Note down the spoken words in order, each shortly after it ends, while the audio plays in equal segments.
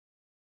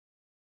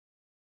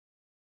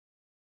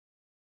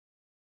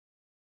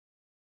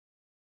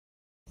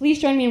Please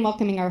join me in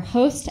welcoming our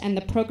host and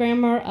the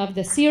programmer of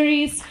the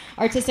series,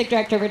 Artistic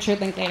Director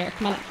Richard Linklater.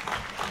 Come on up.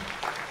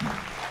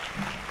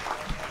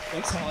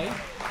 Thanks, Holly.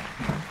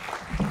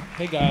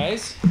 Hey,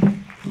 guys.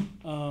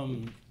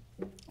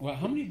 Well,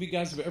 how many of you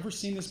guys have ever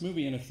seen this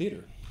movie in a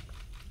theater?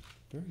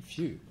 Very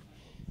few.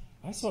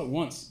 I saw it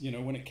once,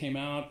 when it came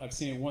out. I've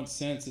seen it once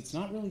since. It's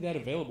not really that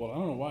available. I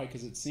don't know why,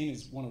 because it's seen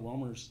as one of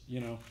Rohmer's,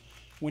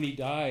 when he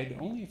died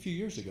only a few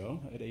years ago,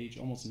 at age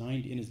almost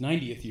 90, in his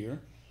 90th year.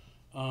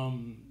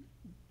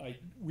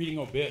 Reading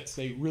obits,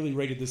 they really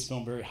rated this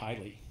film very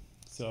highly.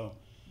 So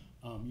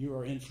you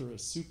are in for a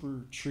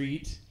super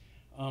treat.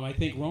 I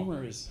think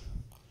Rohmer is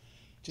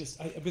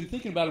just, I've been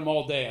thinking about him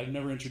all day. I've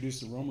never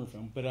introduced a Rohmer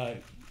film, but I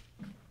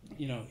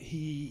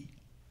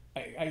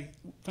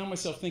found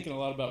myself thinking a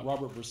lot about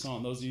Robert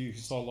Bresson, those of you who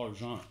saw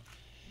L'Argent.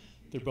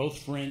 They're both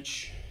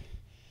French,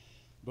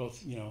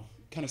 both,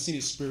 kind of seen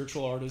as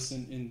spiritual artists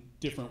in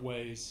different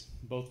ways,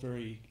 both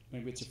very,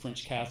 maybe it's a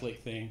French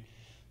Catholic thing.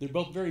 They're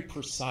both very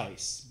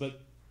precise,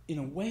 but in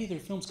a way their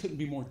films couldn't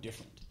be more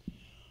different.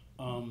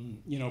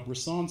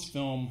 Bresson's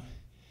film,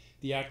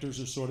 the actors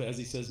are sort of, as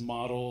he says,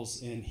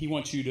 models, and he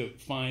wants you to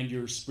find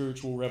your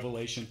spiritual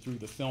revelation through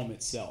the film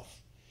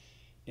itself.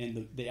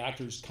 And the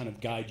actors kind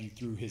of guide you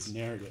through his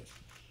narrative.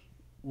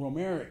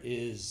 Rohmer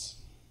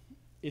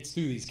it's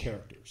through these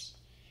characters.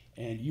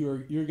 And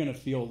you're going to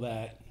feel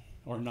that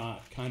or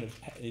not kind of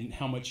in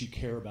how much you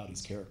care about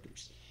his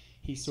characters.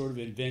 He sort of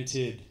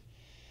invented,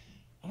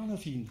 I don't know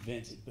if he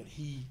invented, but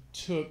he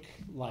took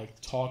like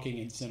talking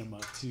in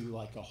cinema to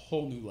like a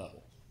whole new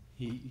level.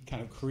 He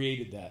kind of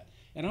created that.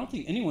 And I don't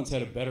think anyone's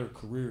had a better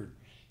career.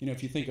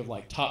 If you think of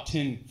like top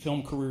 10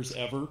 film careers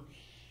ever,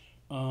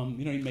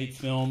 he made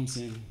films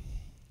and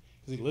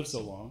because he lived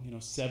so long,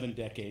 7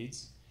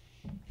 decades.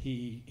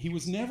 He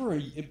was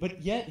never,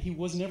 but yet he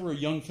was never a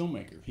young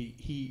filmmaker.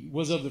 He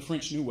was of the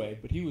French New Wave,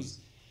 but he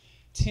was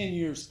 10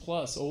 years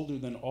plus older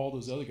than all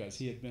those other guys.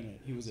 He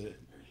was a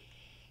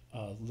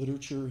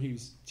literature. He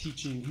was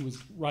teaching. He was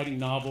writing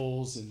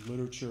novels and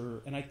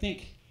literature. And I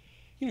think,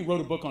 he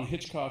wrote a book on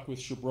Hitchcock with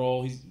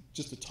Chabrol. He's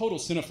just a total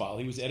cinephile.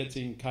 He was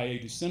editing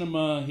Cahiers du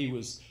Cinema. He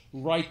was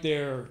right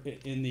there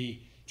in the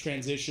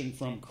transition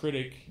from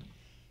critic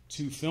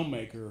to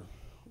filmmaker,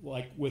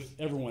 like with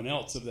everyone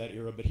else of that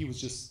era, but he was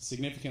just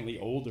significantly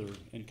older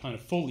and kind of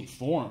fully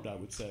formed, I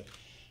would say.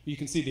 You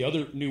can see the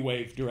other New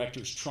Wave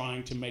directors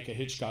trying to make a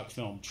Hitchcock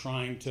film,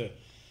 trying to,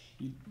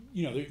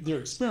 they're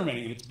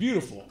experimenting, and it's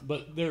beautiful,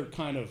 but they're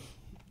kind of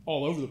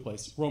all over the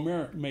place.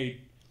 Rohmer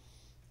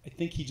I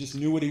think he just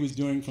knew what he was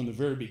doing from the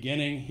very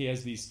beginning. He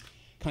has these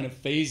kind of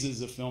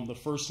phases of film. The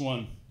first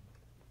one,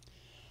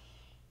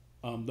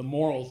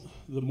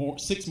 the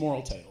 6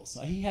 moral tales.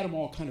 He had them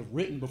all kind of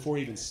written before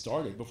he even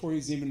started, before he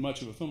was even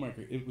much of a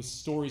filmmaker. It was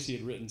stories he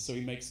had written. So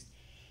he makes,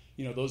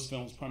 those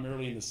films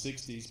primarily in the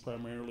 60s,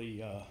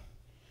 primarily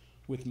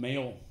with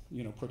male,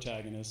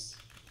 protagonists.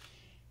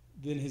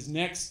 Then his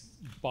next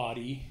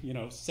body,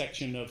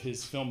 section of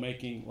his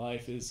filmmaking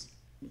life is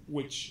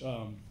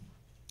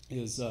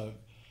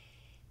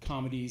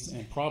comedies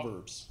and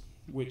proverbs,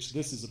 which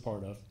this is a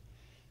part of.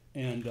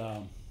 And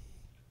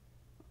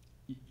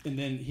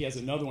then he has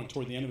another one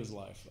toward the end of his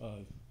life.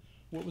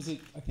 What was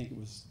it? I think it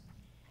was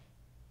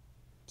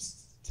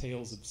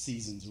Tales of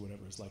Seasons or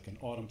whatever. It's like an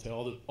autumn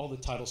tale. All the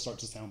titles start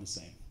to sound the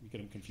same. You get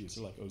them confused.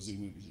 They're like Ozu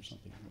movies or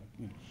something.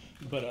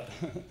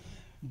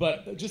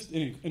 But just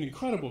an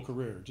incredible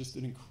career. Just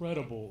an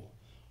incredible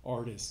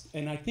artist.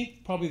 And I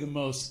think probably the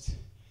most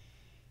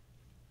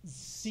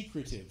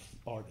secretive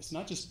artist,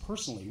 not just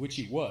personally, which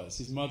he was.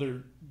 His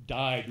mother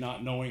died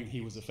not knowing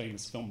he was a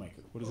famous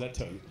filmmaker. What does that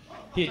tell you?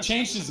 He had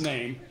changed his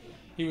name.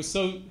 He was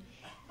so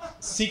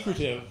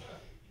secretive.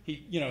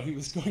 He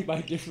was going by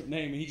a different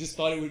name, and he just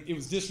thought it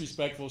was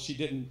disrespectful. She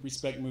didn't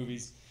respect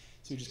movies,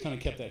 so he just kind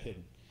of kept that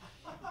hidden.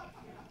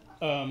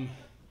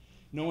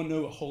 No one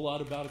knew a whole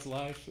lot about his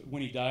life.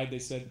 When he died, they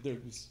said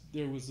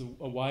there was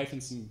a wife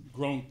and some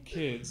grown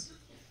kids.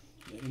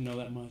 They didn't know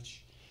that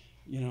much.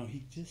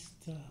 He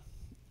just...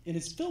 and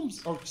his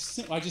films are...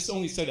 I just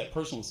only say that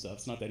personal stuff.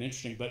 It's not that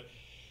interesting, but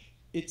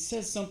it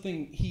says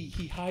something...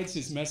 He hides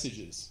his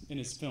messages in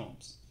his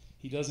films.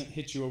 He doesn't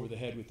hit you over the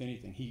head with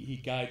anything. He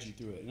guides you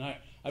through it. And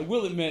I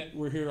will admit,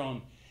 we're here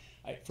on...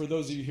 for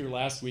those of you here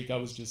last week, I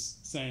was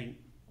just saying,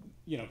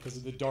 because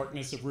of the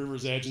darkness of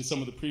River's Edge and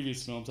some of the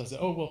previous films, I said,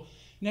 oh, well,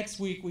 next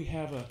week we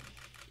have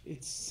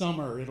it's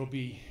summer, it'll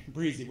be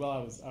breezy.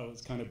 Well, I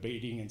was kind of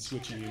baiting and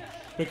switching you.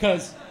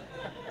 Because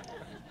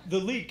the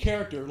lead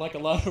character, like a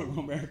lot of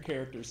Rohmer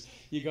characters,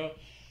 you go,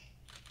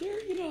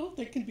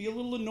 they can be a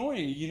little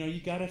annoying. You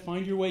got to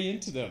find your way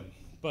into them.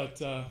 But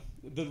the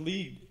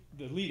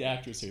lead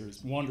actress here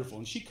is wonderful,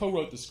 and she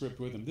co-wrote the script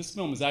with him. This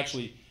film is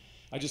actually,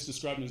 I just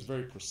described him as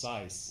very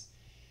precise,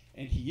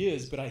 and he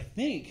is, but I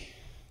think,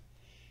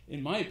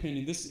 in my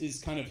opinion, this is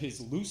kind of his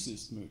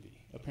loosest movie.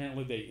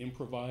 Apparently they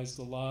improvised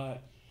a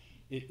lot.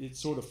 It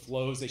sort of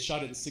flows. They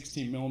shot it in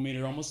 16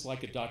 millimeter, almost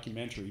like a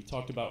documentary.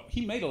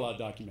 He made a lot of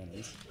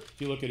documentaries.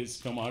 If you look at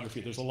his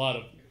filmography, there's a lot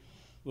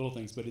little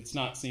things, but it's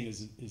not seen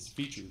as his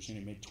features. He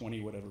made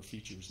 20 whatever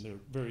features. They're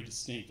very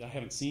distinct. I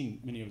haven't seen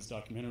many of his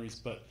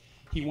documentaries, but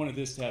he wanted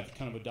this to have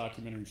kind of a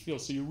documentary feel.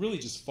 So you're really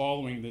just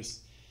following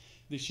this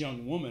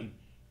young woman,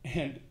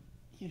 and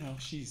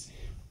she's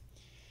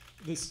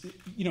this.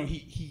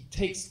 He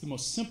takes the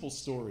most simple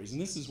stories,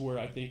 and this is where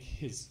I think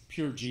his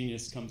pure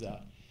genius comes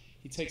out.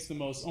 He takes the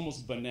most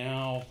almost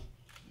banal,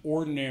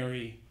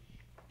 ordinary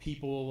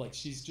people, like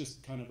she's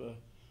just kind of a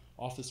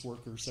office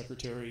worker,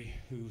 secretary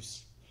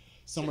whose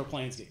summer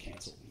plans get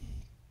canceled.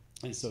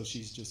 And so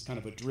she's just kind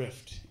of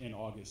adrift in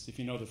August. If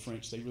you know the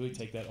French, they really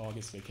take that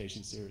August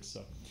vacation serious.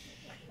 So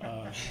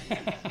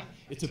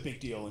it's a big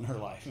deal in her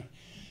life.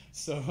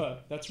 So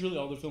that's really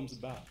all the film's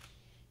about,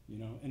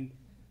 And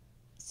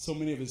so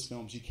many of his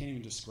films, you can't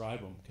even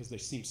describe them because they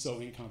seem so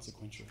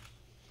inconsequential.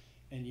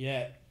 And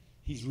yet,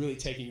 he's really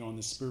taking on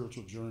this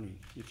spiritual journey.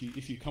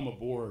 If you come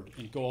aboard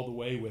and go all the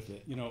way with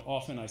it,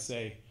 often I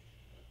say,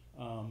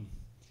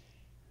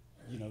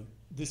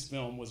 this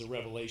film was a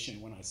revelation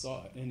when I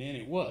saw it, and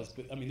it was.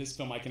 But I mean, this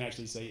film I can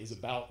actually say is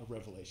about a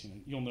revelation,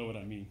 and you'll know what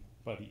I mean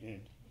by the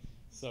end.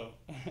 So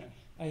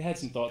I had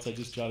some thoughts I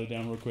just jotted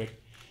down real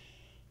quick.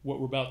 What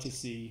we're about to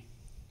see,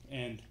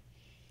 and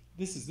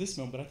this is this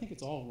film, but I think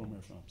it's all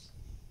Rohmer films.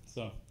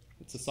 So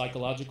it's a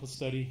psychological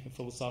study, a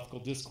philosophical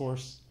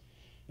discourse,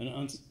 an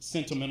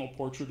unsentimental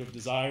portrait of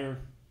desire,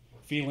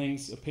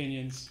 feelings,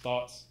 opinions,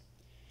 thoughts,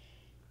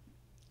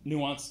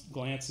 nuanced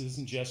glances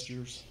and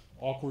gestures,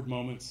 awkward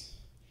moments.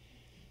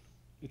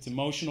 It's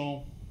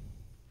emotional,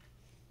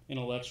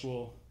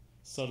 intellectual,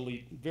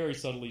 very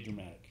subtly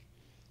dramatic.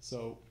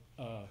 So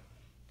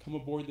come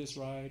aboard this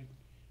ride,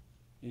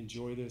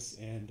 enjoy this,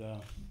 and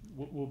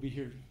we'll be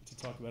here to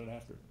talk about it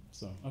after.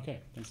 So, okay,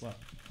 thanks a lot.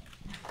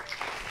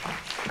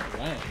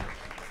 Wow.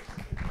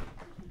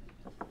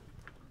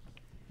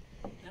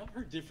 I've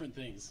heard different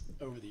things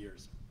over the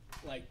years,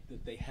 like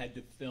that they had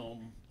to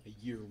film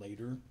a year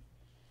later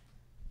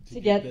to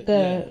get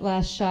the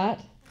last shot.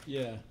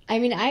 Yeah. I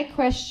mean, I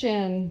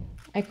question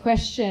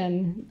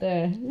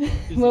the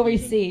what we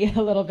see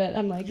a little bit.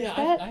 I'm like, yeah, is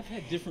that? I've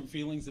had different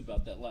feelings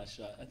about that last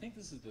shot. I think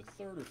this is the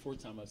third or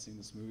fourth time I've seen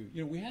this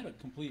movie. We had a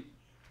complete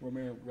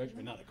Rohmer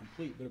regimen, not a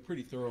complete, but a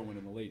pretty thorough one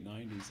in the late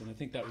 90s, and I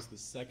think that was the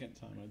second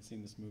time I'd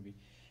seen this movie.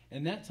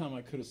 And that time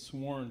I could have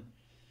sworn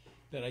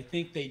that I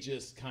think they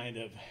just kind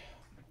of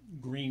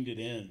greened it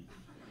in.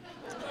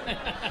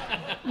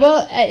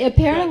 Well,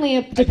 apparently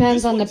it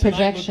depends on the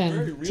projection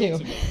very real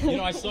too. To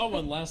me. I saw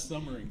one last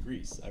summer in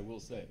Greece. I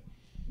will say.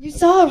 You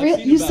saw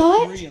it?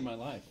 3 in my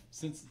life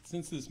since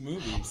this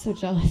movie. I'm so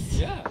jealous.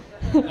 Yeah,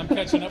 I'm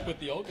catching up with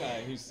the old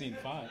guy who's seen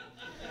 5.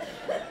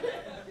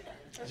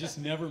 Just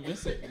never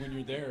miss it when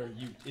you're there.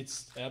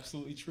 It's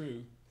absolutely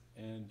true,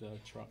 and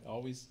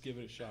always give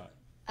it a shot.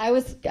 I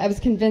was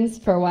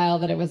convinced for a while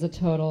that it was a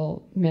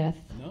total myth.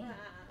 No.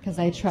 Because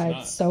I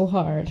tried so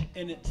hard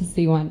to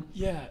see one.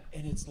 Yeah,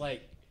 and it's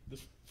like the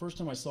first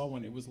time I saw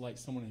one, it was like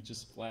someone had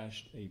just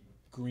flashed a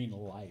green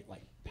light,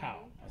 like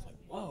pow. I was like,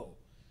 whoa,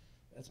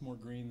 that's more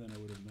green than I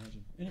would have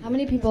imagined. Anyway, how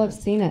many people have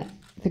seen it?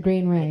 The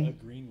Green Ray. A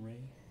green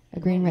ray. A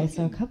green ray.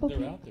 So a couple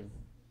people. people. Out there.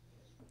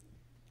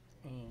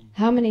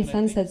 How many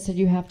sunsets did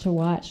you have to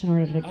watch in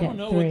order to get 3? I don't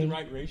know what the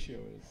right ratio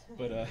is,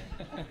 but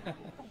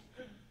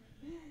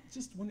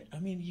just when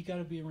you got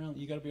to be around.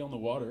 You got to be on the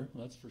water.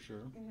 That's for sure.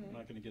 Mm-hmm. I'm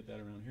not going to get that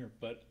around here,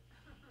 but.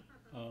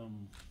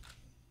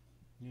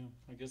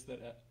 I guess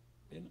that,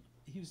 and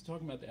he was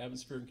talking about the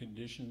atmospheric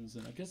conditions,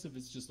 and I guess if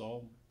it's just a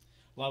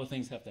lot of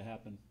things have to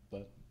happen,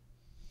 but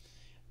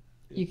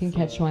you can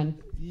catch one.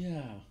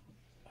 Yeah,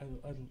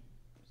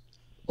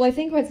 well, I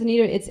think what's neat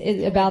it's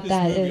about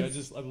that movie,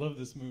 is I love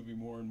this movie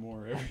more and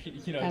more. I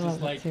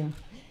love it too.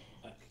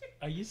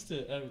 I used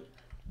to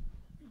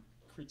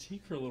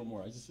critique her a little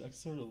more. I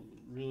sort of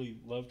really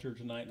loved her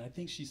tonight, and I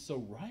think she's so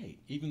right.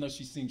 Even though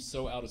she seems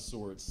so out of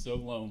sorts, so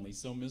lonely,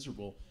 so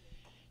miserable,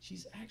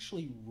 she's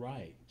actually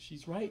right.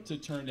 She's right to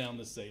turn down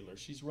the sailor.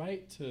 She's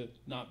right to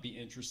not be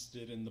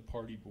interested in the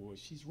party boys.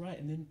 She's right.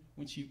 And then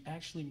when she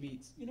actually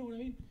meets, you know what I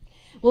mean?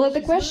 Well,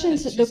 the question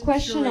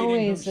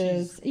always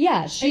is,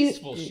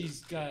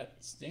 she's got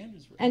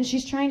standards. And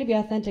she's trying to be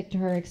authentic to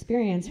her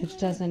experience, which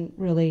doesn't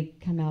really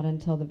come out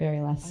until the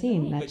very last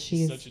scene. But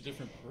she's such a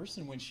different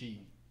person when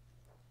she.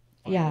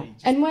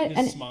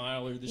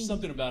 Smile, or there's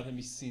something about him.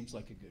 He seems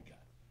like a good guy.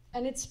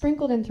 And it's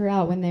sprinkled in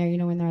throughout when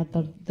they're at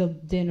the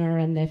dinner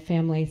and the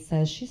family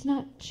says she's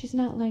not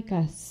like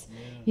us,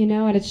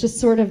 and it's just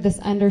sort of this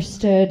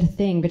understood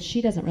thing, but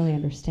she doesn't really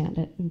understand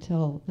it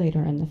until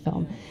later in the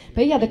film.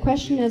 But the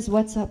question is,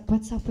 what's up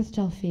with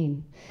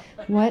Delphine?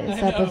 What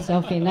is up with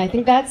Delphine? And I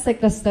think that's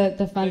like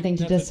the fun thing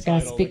to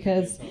discuss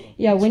because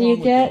when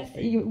you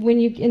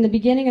in the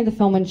beginning of the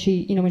film when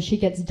she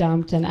gets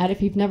dumped, and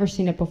if you've never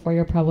seen it before,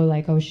 you're probably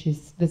like, oh,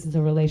 this is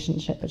a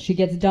relationship, but she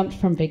gets dumped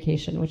from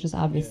vacation, which is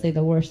obviously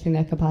the worst thing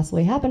that could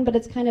possibly happen. But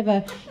it's kind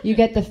of you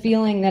get the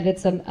feeling that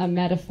it's a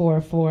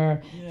metaphor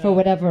for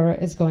whatever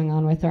is going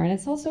on with her, and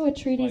it's also a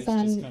treatise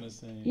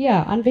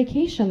on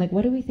vacation. Like,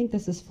 what do we think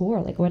this is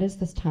for? Like, what is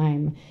this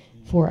time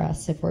for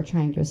us if we're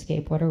trying to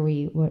escape. What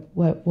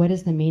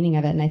is the meaning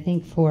of it? And I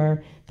think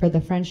for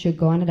the French who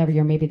go on it every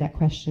year, maybe that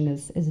question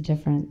is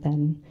different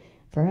than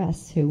for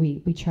us, who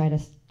we try to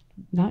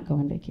not go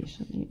on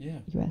vacation. Yeah,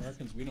 US.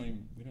 Americans, we don't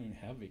even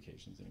have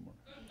vacations anymore.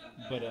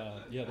 But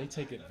yeah, they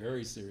take it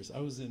very serious. I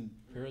was in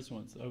Paris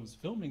once. I was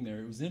filming there.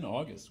 It was in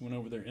August. Went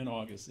over there in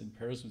August, and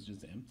Paris was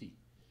just empty.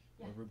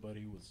 Yeah.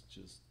 Everybody was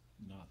just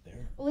not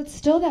there. Well, it's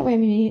still that way. I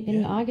mean,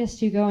 in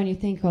August you go and you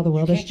think, oh, the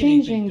world is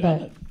changing,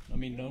 but I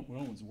mean, no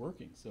one's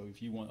working. So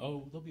if you want,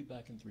 they'll be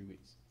back in 3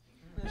 weeks.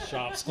 The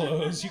shop's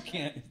closed. You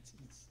can't.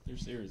 They're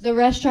serious. The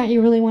restaurant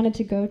you really wanted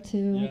to go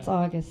to, it's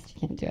August.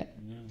 You can't do it.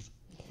 Yeah.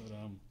 But,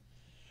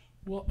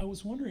 well, I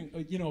was wondering,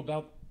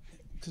 about,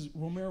 because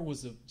Rohmer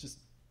was a just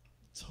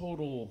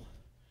total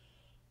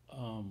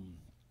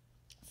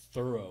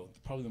thorough,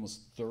 probably the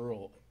most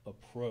thorough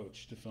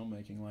approach to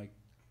filmmaking. Like,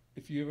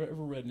 if you've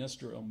ever read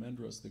Nestor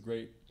Almendros, the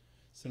great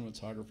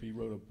cinematographer, he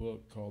wrote a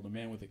book called The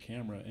Man with a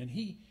Camera, and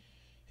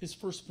his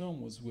first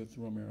film was with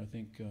Rohmer, I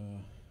think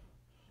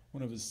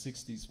one of his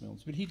 60s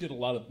films. But he did a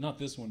lot of, not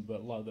this one, but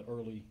a lot of the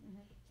early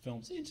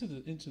films into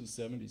the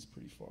 70s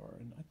pretty far.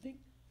 And I think,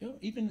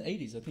 even the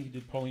 80s, I think he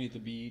did Pauline at the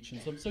Beach.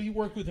 And so he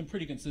worked with him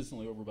pretty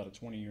consistently over about a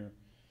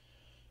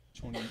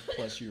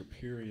 20-plus year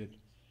period.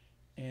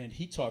 And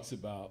he talks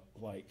about,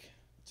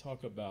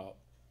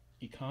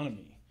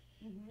 economy.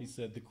 He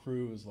said the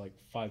crew is like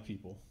 5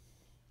 people.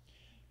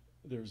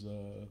 There's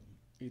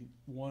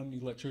one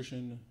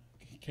electrician,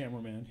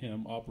 cameraman,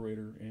 him,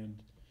 operator, and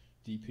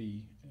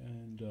DP,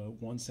 and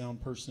one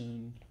sound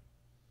person,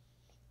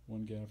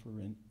 one gaffer,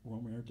 and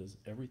Rohmer does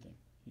everything.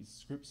 He's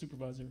script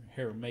supervisor,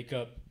 hair,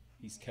 makeup.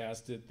 He's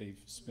cast it. They've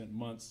spent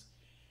months.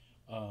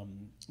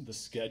 The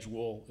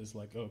schedule is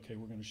like, okay,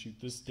 we're going to shoot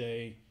this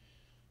day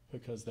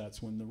because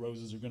that's when the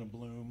roses are going to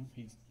bloom.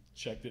 He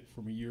checked it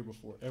from a year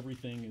before.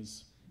 Everything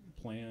is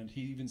planned.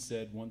 He even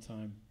said one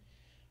time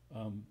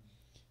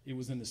it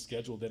was in the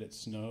schedule that it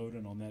snowed,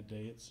 and on that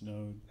day it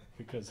snowed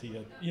because he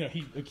had,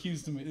 he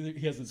accused him,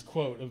 he has this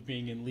quote of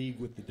being in league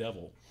with the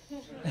devil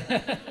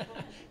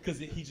because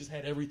he just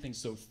had everything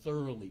so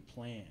thoroughly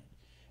planned.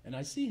 And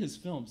I see his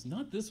films,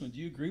 not this one. Do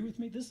you agree with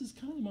me? This is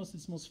kind of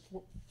it's most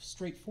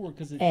straightforward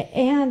because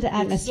and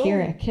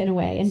atmospheric in a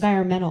way,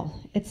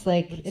 environmental. It's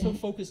like but it's so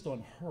focused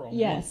on her, on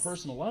one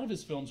person. A lot of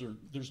his films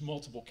there's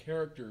multiple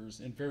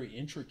characters and very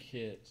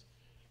intricate,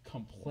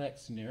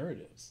 complex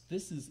narratives.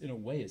 This is in a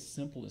way his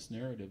simplest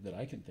narrative that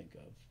I can think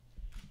of.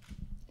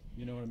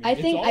 You know what I mean? I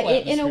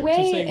think in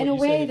a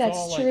way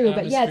that's true,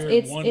 but yes,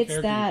 it's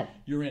that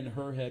you're in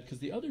her head because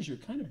the others you're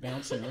kind of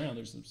bouncing around.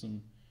 There's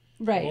some.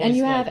 Right,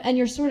 and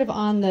you're sort of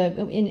on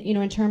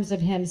in terms of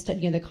him,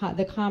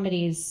 the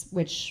comedies,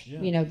 which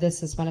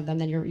this is one of them.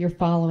 Then you're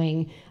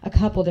following a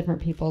couple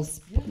different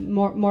people's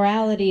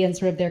morality and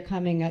sort of they're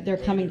coming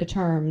to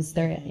terms.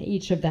 They're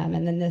each of them,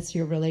 and then this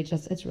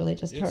it's really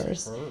just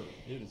hers.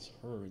 It is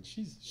her, and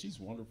she's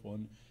wonderful,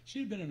 and she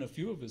had been in a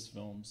few of his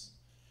films.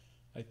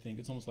 I think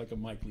it's almost like a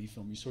Mike Leigh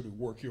film. You sort of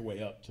work your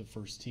way up to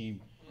first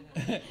team.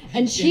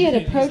 And she had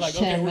approached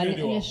him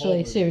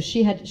initially too.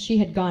 She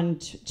had gone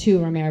to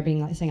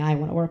Rohmer saying, I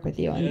want to work with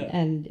you.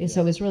 And so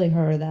it was really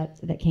her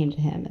that came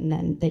to him, and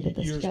then they did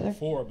this years together.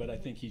 Before, but I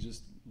think he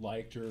just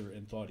liked her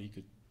and thought he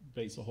could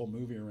base a whole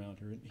movie around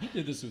her. And he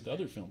did this with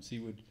other films.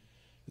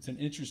 It's an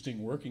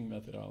interesting working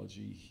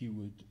methodology. He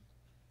would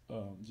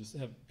just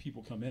have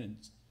people come in and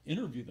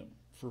interview them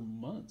for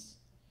months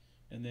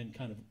and then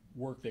kind of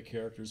work their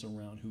characters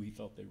around who he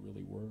felt they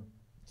really were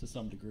to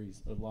some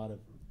degrees. A lot of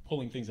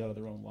pulling things out of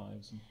their own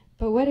lives.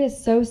 But what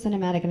is so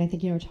cinematic, and I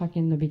think you were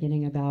talking in the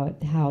beginning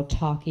about how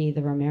talky the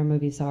Rohmer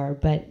movies are,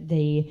 but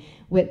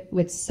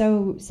what's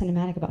so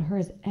cinematic about her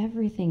is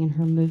everything in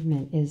her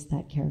movement is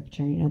that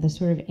character. The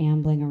sort of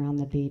ambling around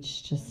the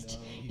beach, just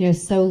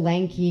so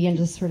lanky and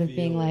just sort of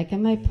being like,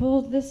 am I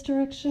pulled this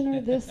direction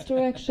or this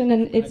direction?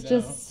 And it's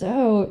just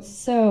so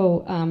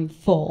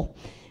full.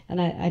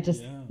 And I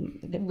just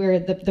where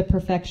the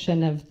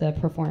perfection of the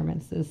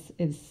performance is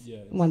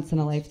once in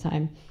a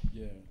lifetime.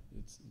 Yeah.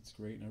 It's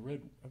great, and I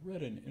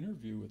read an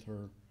interview with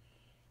her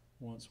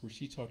once where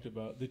she talked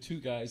about the two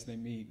guys they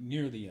meet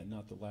near the end,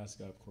 not the last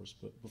guy, of course,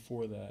 but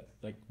before that,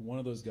 like one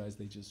of those guys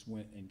they just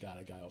went and got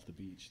a guy off the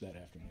beach that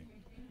afternoon.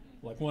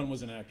 Like one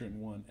was an actor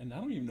and I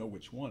don't even know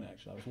which one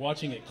actually. I was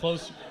watching it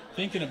close,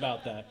 thinking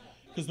about that,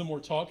 because the more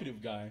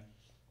talkative guy,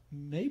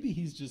 maybe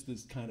he's just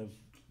this kind of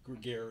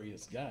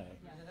gregarious guy.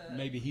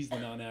 Maybe he's the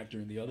non-actor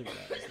and the other guy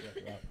is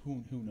the actor.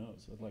 Who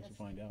knows? I'd like to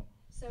find out.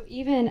 So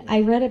even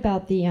I read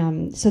about the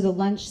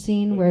lunch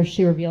scene where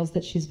she reveals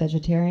that she's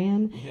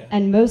vegetarian,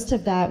 and most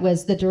of that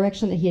was the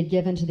direction that he had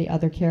given to the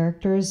other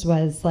characters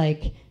was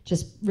like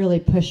just really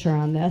push her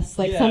on this,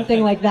 like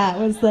something like that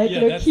was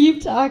like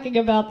keep talking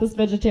about this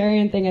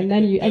vegetarian thing, and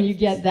then you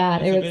get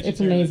that. It's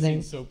amazing.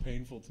 It's so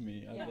painful to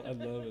me. I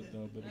love it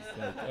though, but it's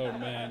like, oh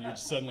man, you're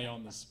suddenly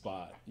on the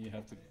spot. You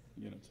have to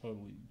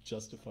totally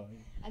justify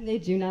it. And they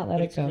do not let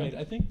it go. Great.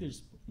 I think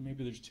there's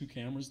 2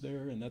 cameras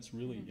there, and that's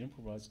really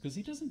improvised because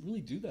he doesn't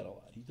really do that a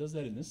lot. He does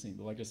that in this scene,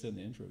 but like I said in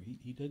the intro,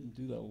 he didn't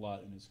do that a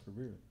lot in his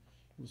career.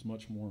 was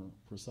much more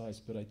precise.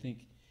 But I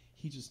think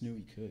he just knew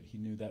he could. He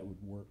knew that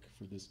would work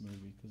for this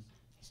movie because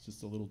it's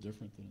just a little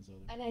different than his other.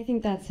 And I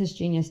think that's his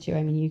genius too.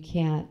 I mean, you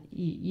can't.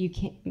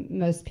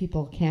 Most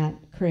people can't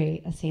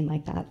create a scene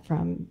like that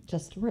from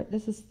just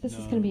this is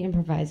going to be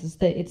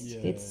improvised. It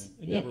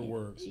never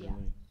works. Yeah.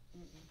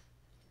 Really.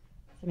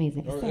 It's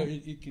amazing. Or So,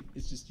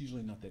 it's just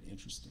usually not that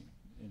interesting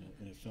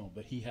in a film.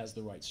 But he has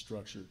the right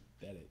structure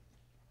that it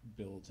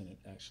builds, and it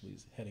actually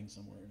is heading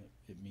somewhere, and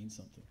it means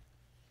something.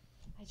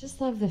 I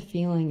just love the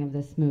feeling of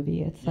this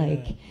movie.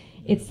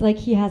 It's like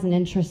he has an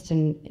interest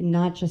in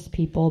not just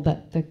people,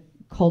 but the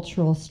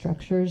cultural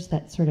structures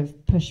that sort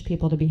of push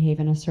people to behave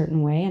in a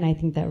certain way. And I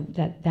think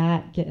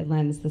that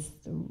lends this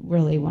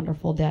really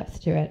wonderful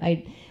depth to it.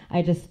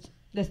 I just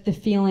the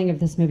feeling of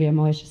this movie. I'm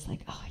always just like,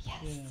 oh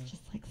yes,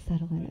 just like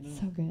settle in. It's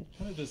so good.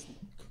 Kind of this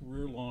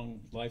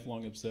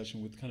lifelong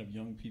obsession with kind of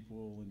young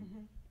people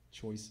and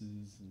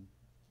choices, and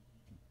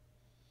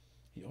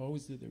he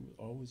always did. There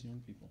were always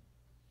young people.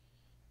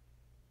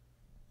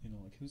 You know,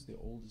 like who's the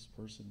oldest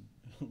person,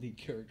 lead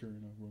character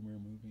in a Rohmer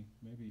movie?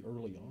 Maybe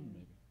early on,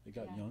 maybe. They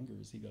got younger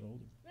as he got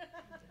older.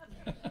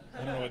 I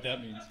don't know what that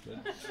means,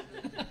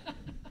 but...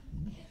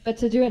 But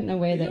to do it in a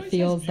way that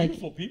feels like...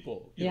 beautiful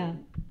people, you know,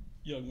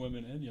 young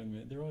women and young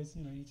men. They're always,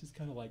 you know, he just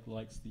kind of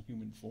likes the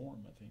human form,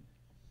 I think.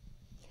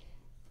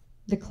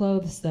 The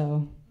clothes,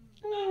 though.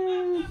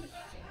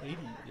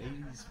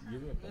 80s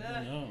Europe,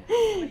 I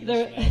don't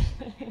know.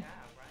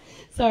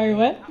 Sorry,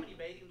 what?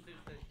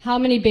 How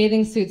many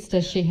bathing suits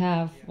does she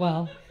have?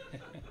 Well,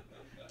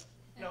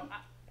 no,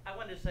 I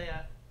wanted to say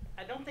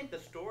I don't think the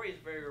story is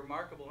very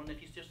remarkable, and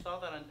if you just saw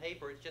that on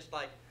paper, it's just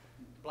like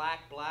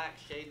black,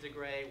 shades of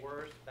gray,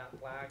 worse about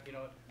black, you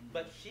know.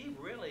 But she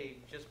really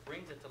just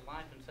brings it to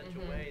life in such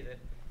a way that,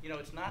 you know,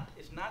 it's not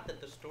that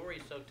the story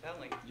is so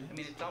telling. Yes. I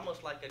mean, it's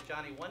almost like a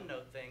Johnny One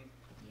Note thing,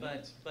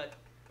 but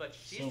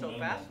she's so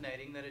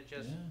fascinating that it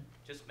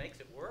just makes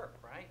it work,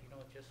 right? You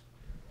know, it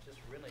just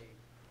really.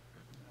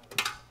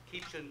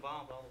 Keeps you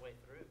involved all the way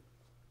through.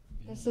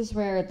 This is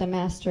where the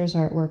masters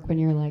are at work when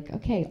you're like,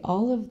 okay,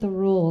 all of the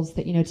rules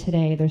that, you know,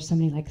 today there's so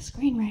many like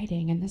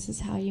screenwriting and this is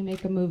how you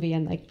make a movie,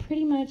 and like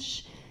pretty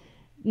much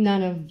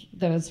none of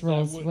those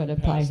rules would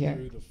apply here.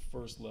 Through the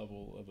first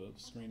level of a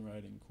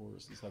screenwriting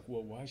course, it's like,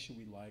 well, why should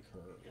we like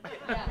her?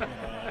 You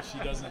know, she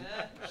doesn't.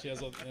 She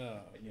has a.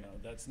 You know,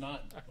 that's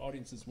not.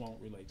 Audiences won't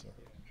relate to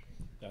her.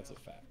 That's a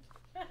fact.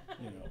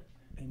 You know,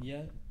 and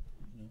yet,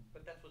 you know,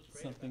 but that's what's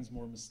great something's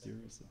more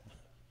mysterious about it.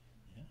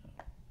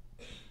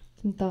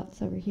 Some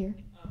thoughts over here.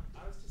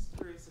 I was just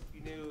curious if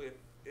you knew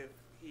if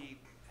he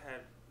had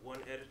one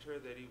editor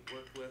that he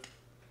worked with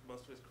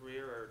most of his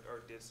career,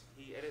 or does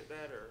he edit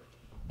that, or?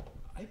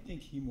 I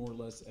think he more or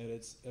less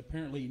edits.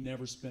 Apparently, he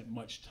never spent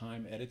much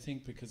time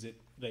editing because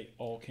they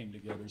all came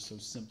together so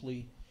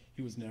simply.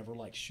 He was never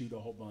like shoot a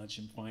whole bunch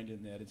and find it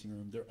in the editing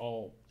room.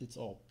 It's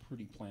all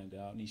pretty planned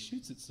out, and he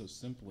shoots it so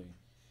simply.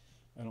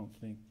 I don't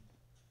think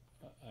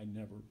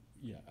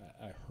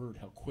I heard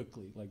how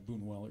quickly, like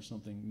Buñuel or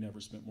something, never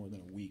spent more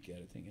than a week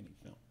editing any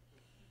film.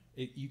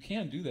 You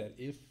can do that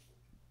if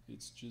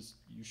it's just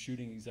you're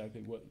shooting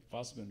exactly what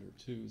Fassbinder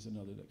too is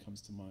another that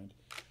comes to mind.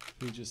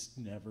 Who you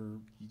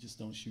just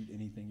don't shoot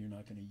anything you're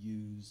not going to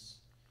use.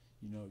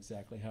 You know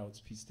exactly how it's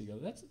pieced together.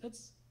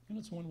 That's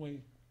one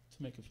way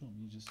to make a film.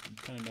 You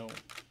kind of know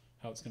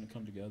how it's going to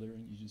come together,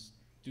 and you just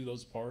do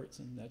those parts,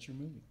 and that's your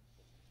movie.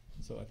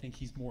 So I think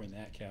he's more in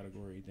that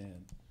category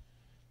than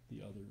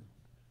the other.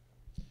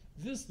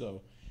 This,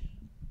 though,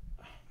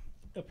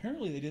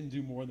 apparently they didn't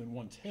do more than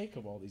one take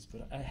of all these,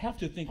 but I have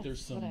to think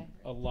there's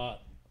a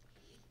lot.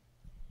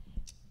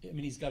 I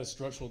mean, he's got a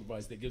structural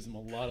device that gives him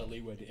a lot of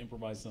leeway to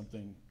improvise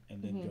something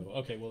and then go,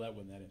 okay, well, that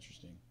wasn't that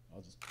interesting.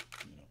 I'll just,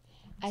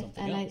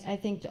 something else. I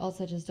think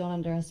also just don't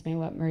underestimate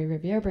what Marie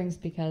Riviere brings,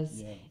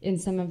 because in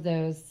some of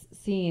those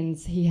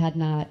scenes he had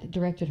not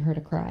directed her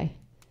to cry,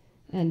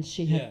 and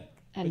she had.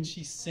 And but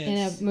she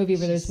sensed, in a movie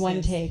where there's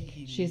one take,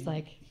 she's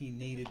like, he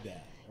needed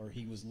that, or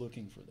he was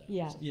looking for that.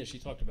 Yeah. Yeah, she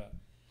talked about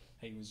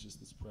how he was just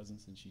this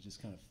presence, and she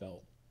just kind of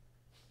felt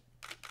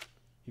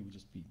he would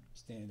just be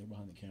standing there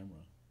behind the camera.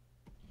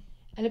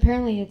 And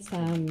apparently it's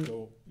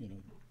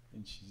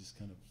and she just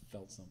kind of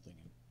felt something.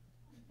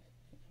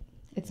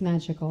 It's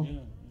magical. Yeah.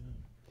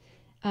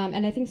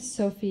 And I think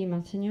Sophie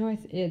Martineau,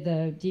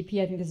 the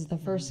DP, I think this is the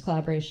first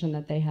collaboration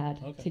that they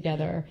had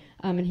together.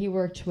 And he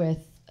worked with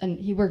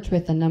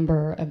a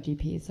number of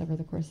DPs over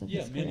the course of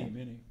his career.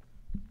 many.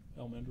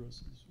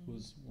 Almendros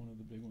was one of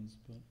the big ones,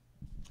 but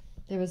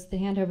there was the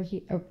hand over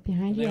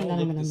behind you, and then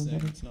I'm going to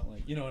remember. It's not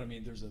like, you know what I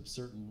mean. There's a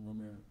certain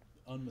Rohmer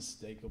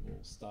unmistakable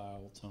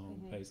style,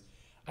 tone, pace.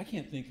 I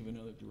can't think of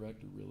another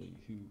director really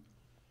who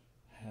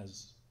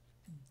has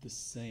the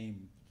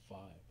same vibe.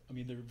 I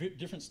mean, there are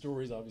different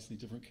stories, obviously,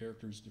 different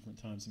characters, different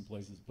times and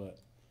places, but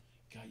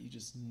God, you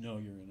just know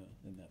you're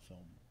in that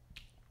film,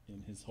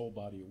 in his whole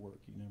body of work.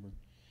 You never.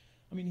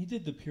 I mean, he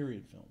did the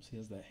period films. He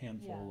has that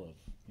handful of,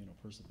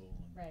 Percival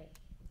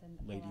and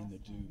Lady in the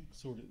Duke,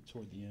 sort of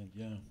toward the end,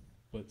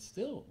 But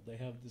still, they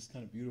have this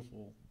kind of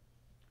beautiful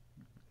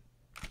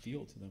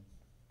feel to them.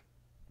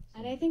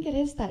 And I think it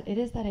is that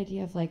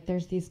idea of like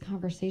there's these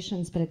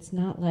conversations, but it's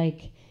not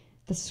like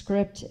the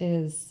script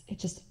is,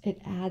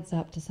 it adds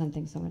up to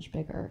something so much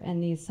bigger.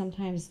 And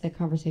sometimes the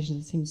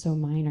conversations seem so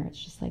minor,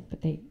 it's just like,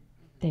 but they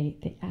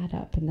add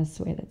up in this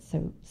way that's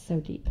so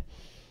deep.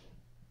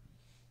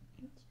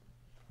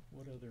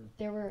 What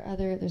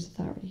other? There's a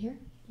thought right here.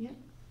 Yeah.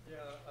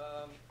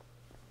 Yeah,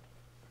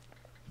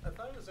 I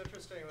thought it was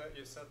interesting that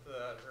you said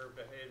that her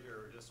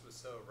behavior just was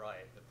so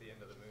right at the end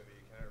of the movie.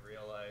 You kind of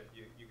realize,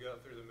 you go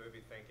through the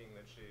movie thinking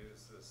that she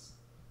is this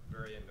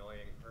very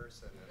annoying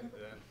person, and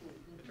then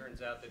it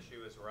turns out that she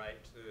was right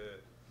to,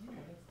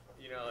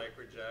 like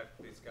reject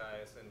these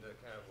guys and to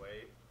kind of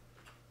wait.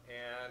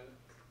 And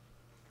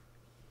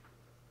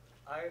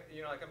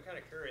I'm kind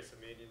of curious,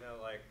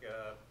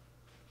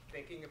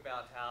 thinking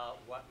about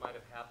what might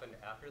have happened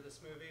after this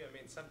movie. I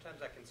mean,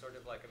 sometimes I can sort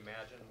of like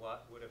imagine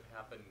what would have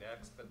happened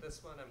next, but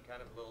this one I'm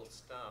kind of a little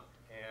stumped.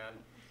 And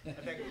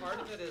I think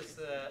part of it is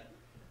that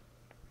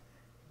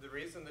the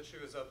reason that she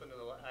was open to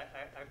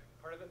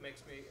part of it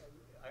makes me,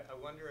 I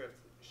wonder if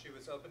she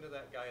was open to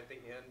that guy at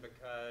the end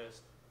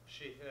because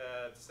she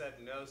had said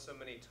no so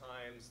many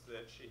times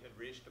that she had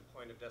reached a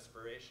point of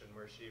desperation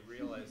where she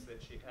realized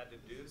that she had to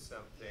do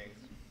something.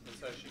 And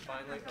so she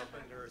finally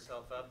opened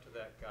herself up to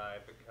that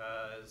guy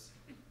because,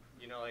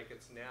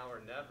 it's now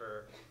or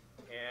never.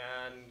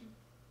 And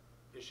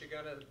is she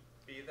going to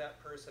be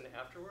that person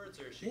afterwards,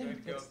 or is she going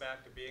to go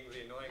back to being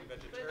the annoying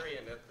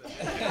vegetarian at the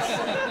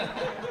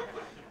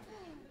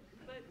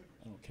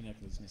I don't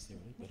connect those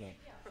necessarily, but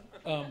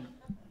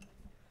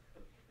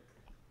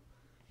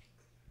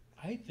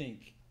I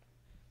think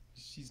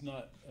she's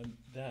not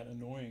that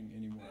annoying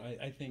anymore.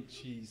 I think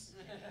she's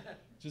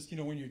just,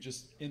 when you're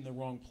just in the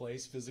wrong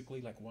place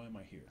physically, like, why am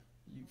I here?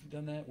 You've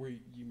done that where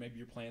maybe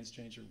your plans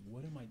change, or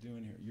what am I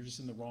doing here? You're just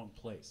in the wrong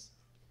place.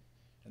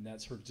 And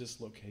that's her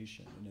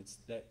dislocation. And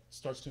that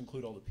starts to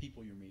include all the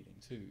people you're meeting,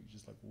 too. You're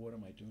just like, what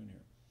am I doing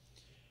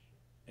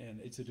here?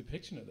 And it's a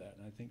depiction of that.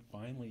 And I think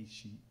finally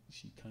she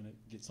kind of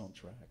gets on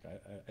track.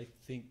 I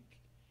think,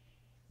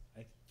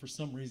 for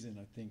some reason,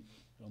 I think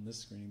on this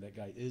screening that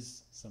guy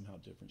is somehow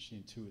different. She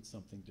intuits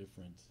something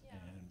different. Yeah.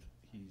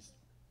 And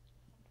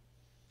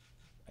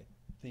I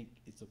think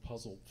it's a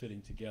puzzle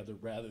fitting together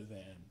rather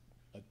than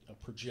a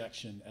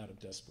projection out of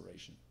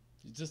desperation.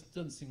 It just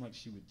doesn't seem like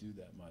she would do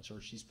that much,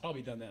 or she's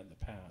probably done that in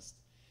the past.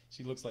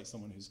 She looks like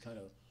someone who's kind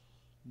of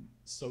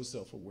so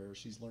self-aware.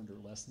 She's learned her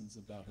lessons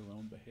about her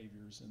own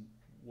behaviors and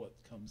what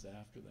comes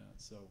after that.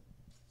 So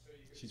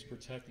she's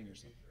protecting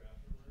herself.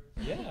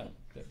 Yeah,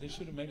 they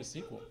should have made a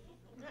sequel.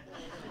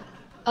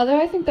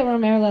 Although I think the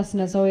Rohmer lesson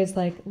is always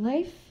like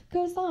life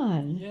goes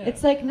on. Yeah.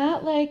 It's like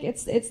not like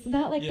it's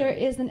not like there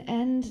is an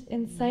end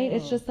in sight. No,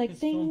 it's just like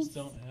things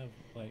don't have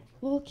like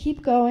we'll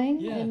keep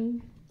going. Yeah.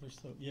 And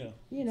so,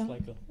 it's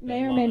like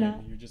may or may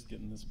not. You're just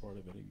getting this part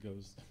of it. It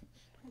goes.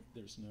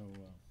 There's no.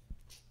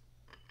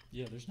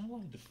 There's not a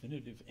lot of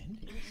definitive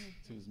endings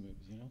to his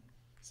movies.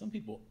 Some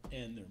people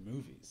end their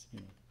movies.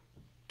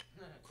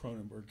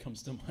 Cronenberg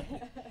comes to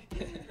mind.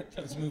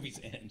 Those movies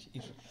end.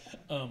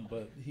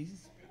 But they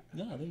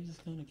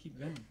just kind of keep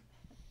going.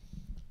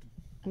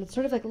 And it's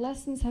sort of like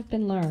lessons have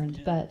been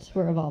learned, but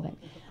we're evolving.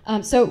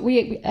 So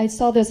I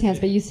saw those hands,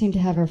 but you seem to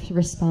have a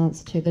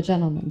response to the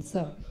gentleman.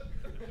 So.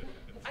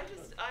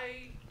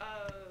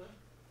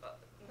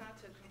 Not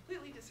to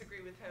completely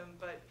disagree with him,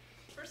 but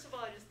first of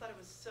all, I just thought it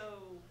was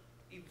so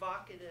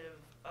evocative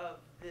of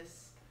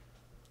this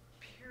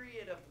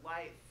period of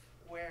life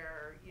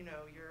where,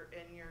 you're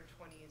in your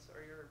 20s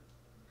or your,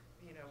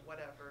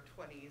 whatever,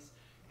 20s,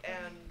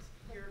 and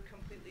you're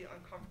completely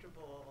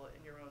uncomfortable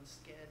in your own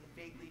skin,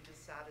 vaguely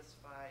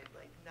dissatisfied,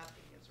 like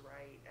nothing is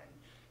right, and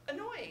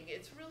annoying.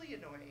 It's really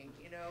annoying,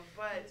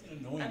 but it's an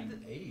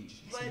annoying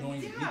age. It's but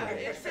annoying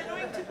it's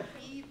annoying to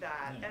be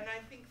that, and I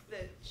think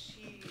that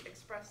she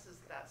expresses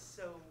that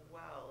so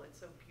well. It's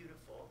so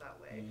beautiful that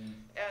way,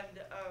 and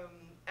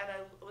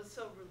I was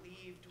so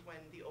relieved when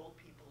the old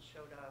people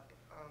showed up.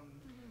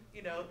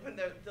 When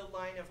the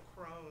line of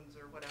crones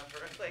or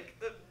whatever, like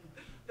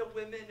the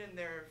women in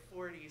their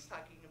 40s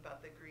talking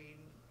about the green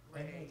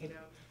ray.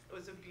 It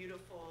was a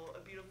beautiful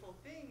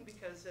thing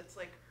because it's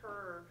like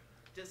her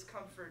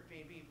discomfort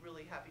made me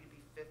really happy to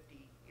be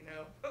 50,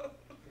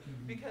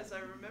 because I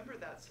remember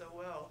that so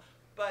well.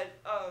 But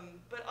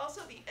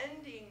also the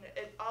ending,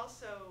 it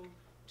also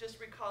just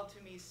recalled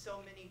to me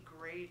so many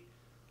great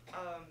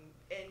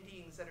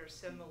endings that are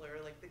similar,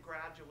 like The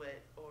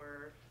Graduate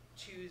or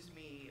Choose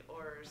Me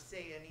or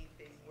Say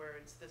Anything, where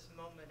it's this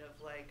moment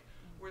of like,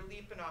 we're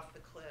leaping off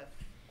the cliff,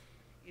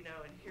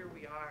 and here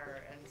we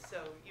are. And so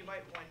you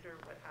might wonder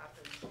what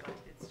happens, but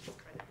it's just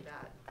kind of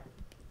that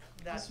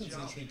This one's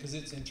interesting because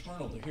it's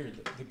internal to her.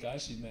 The guy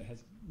she's met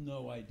has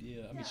no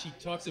idea. I mean, she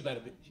talks about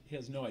it, but he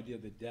has no idea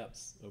the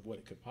depths of what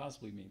it could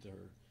possibly mean to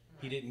her.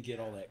 He didn't get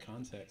all that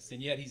context.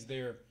 And yet he's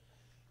there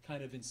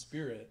kind of in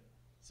spirit.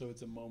 So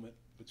it's a moment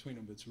between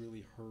them that's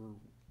really her,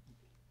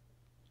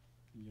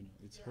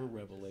 it's her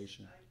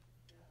revelation.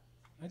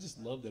 I just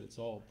love that it's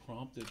all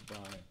prompted by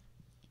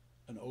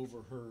an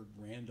overheard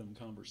random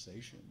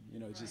conversation. You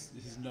know, just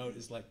his note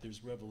is like,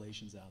 there's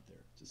revelations out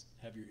there. Just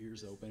have your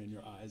ears open and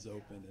your eyes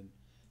open, and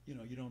you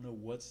know, you don't know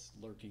what's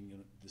lurking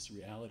in this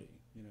reality.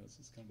 You know, it's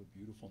just kind of a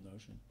beautiful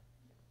notion.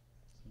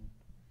 So.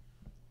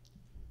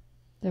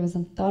 There was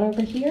a thought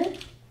over here.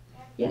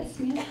 Yes,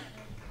 ma'am.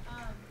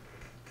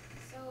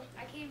 So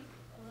I came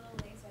a little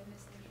late, so I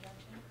missed the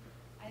introduction.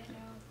 I didn't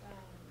know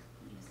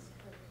if this is a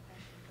appropriate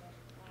question, but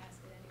I'll ask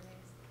it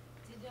anyways.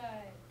 Did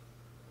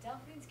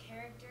Delphine's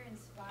character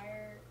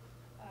inspire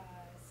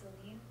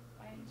Celine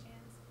by any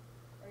chance,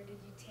 or did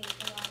you take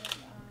a lot of?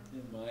 In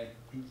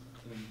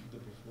the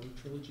Before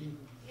trilogy.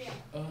 Yeah.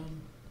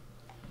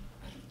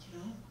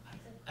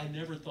 I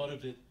never thought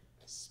of it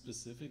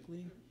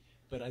specifically,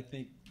 but I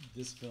think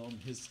this film,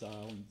 his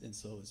style, and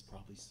so is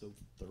probably so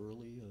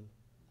thoroughly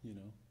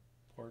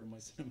part of my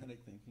cinematic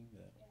thinking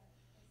that.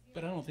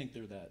 But I don't think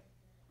they're that.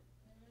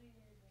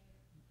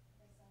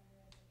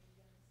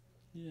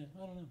 Yeah,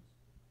 I don't know.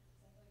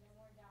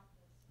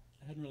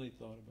 I hadn't really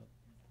thought about.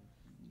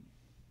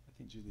 I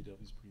think Julie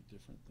Delpy's pretty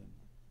different than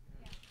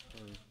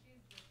her.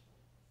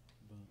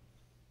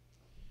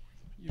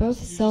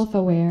 Both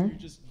self-aware. You're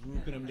just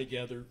grouping them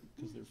together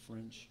because they're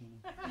French. You know.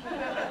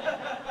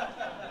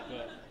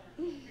 But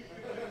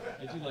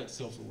I do like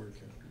self-aware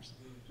characters.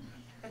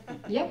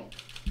 Yep.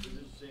 It was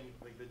interesting,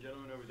 like the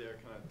gentleman over there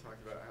kind of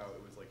talked about how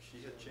it was like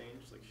she had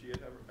changed, like she had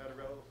had a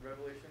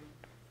revelation,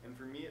 and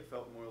for me it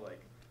felt more like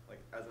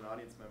as an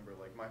audience member,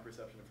 like my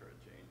perception of her had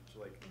changed.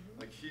 Like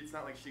it's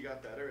not like she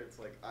got better. It's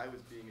like I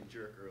was being a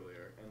jerk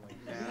earlier, and like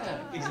now.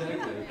 Yeah,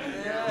 exactly.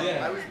 Now,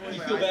 yeah. I was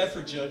You feel bad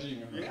for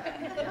judging her.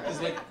 Yeah.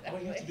 It's like all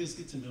you have to do is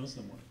get to know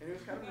someone. And it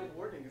was kind of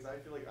rewarding because I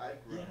feel like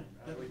I've grown.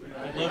 Yeah,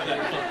 I love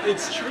that.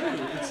 It's true.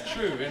 It's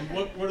true. And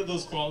what are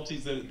those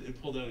qualities that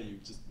it pulled out of you?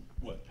 Just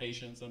what?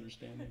 Patience,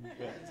 understanding.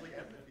 It's like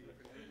empathy.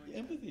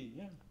 Empathy.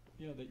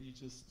 Yeah. That you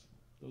just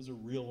those are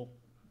real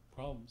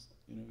problems.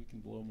 You know, you can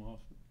blow them off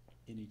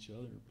in each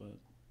other, but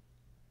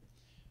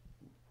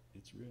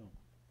it's real.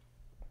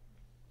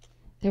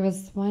 There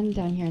was one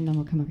down here, and then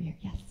we'll come over here.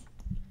 Yes.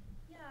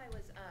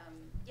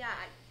 Yeah,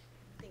 I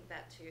think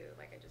that too.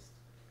 Like, I just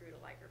grew to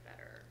like her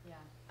better. Yeah.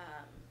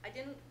 I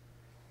didn't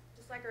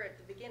dislike her at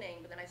the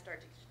beginning, but then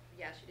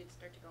she did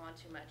start to go on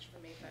too much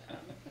for me.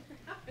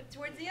 But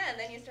towards the end,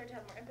 then you start to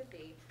have more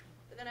empathy.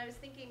 But then I was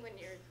thinking when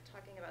you're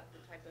talking about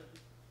the type of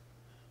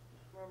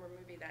Rohmer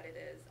movie that it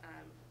is,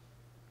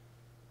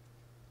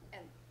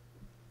 and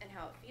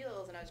how it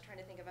feels, and I was trying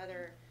to think of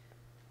other.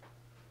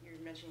 You're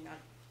mentioning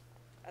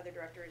other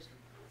directors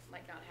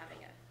like not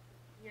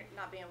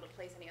being able to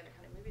place any other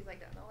kind of movies like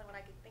that. The only one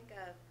I could think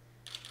of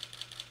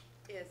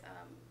is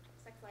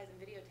Sex, Lies, and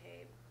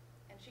Videotape,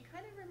 and she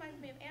kind of reminds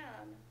me of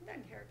Anne,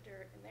 that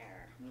character in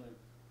there. Really?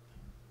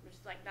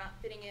 Just like not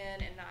fitting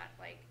in and not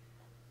like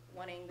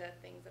wanting the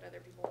things that other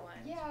people want.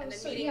 Yeah, and then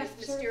so, meeting yeah,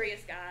 this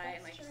mysterious guy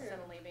and like true.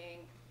 suddenly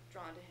being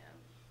drawn to him.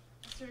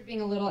 Sort of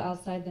being a little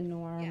outside the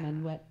norm, Yeah.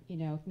 and what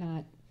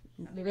not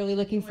really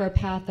looking for a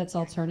path that's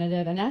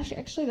alternative. And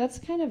actually, that's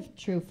kind of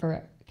true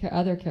for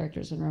other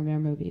characters in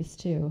Rohmer movies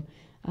too.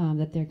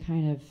 That they're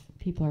kind of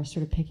people are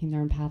sort of picking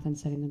their own path and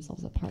setting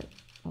themselves apart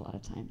a lot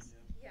of times.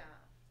 Yeah,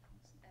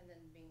 and then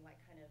being like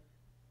kind of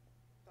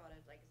thought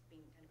of like as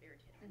being kind of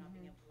irritated for not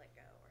being able to let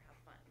go or have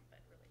fun, but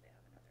really they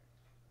have another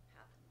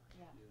path in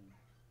mind.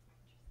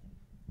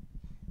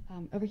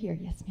 Yeah. Over here,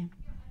 yes, ma'am.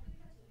 Yeah, I think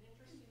that's an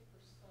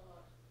interesting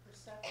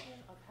perception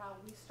of how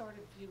we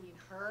started viewing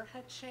her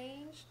had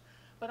changed,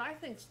 but I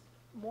think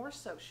more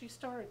so she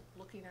started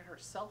looking at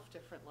herself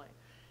differently.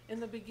 In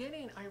the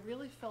beginning, I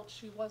really felt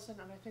she wasn't,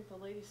 and I think the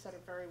lady said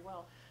it very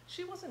well,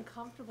 she wasn't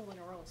comfortable in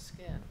her own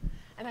skin.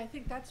 And I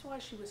think that's why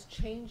she was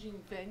changing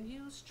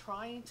venues,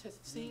 trying to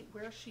see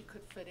where she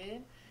could fit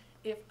in,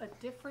 if a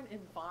different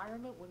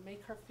environment would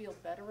make her feel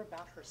better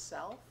about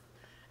herself.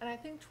 And I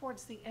think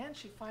towards the end,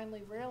 she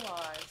finally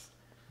realized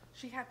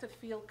she had to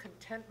feel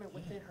contentment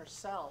within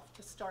herself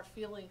to start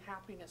feeling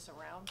happiness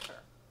around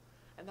her.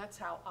 And that's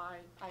how I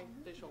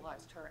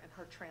visualized her and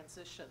her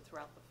transition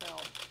throughout the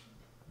film.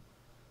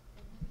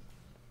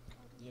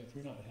 Yeah, if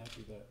you're not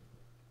happy that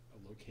a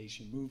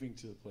location, moving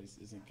to a place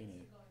isn't going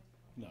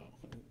to,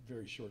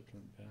 very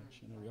short-term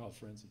patch. We all have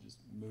friends who just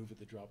move at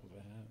the drop of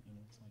a hat,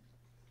 it's like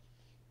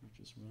you're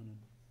just running.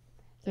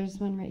 There's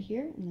one right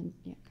here, and then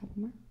a couple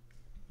more.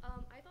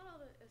 I thought all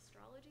the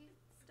astrology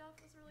stuff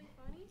was really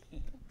funny,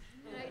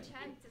 and I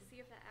checked to see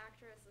if the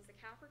actress was a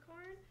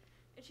Capricorn,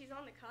 and she's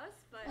on the cusp,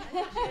 but I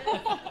think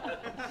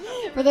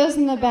she is. For those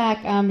in the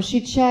back,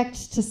 she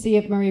checked to see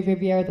if Marie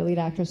Riviere, the lead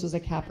actress, was a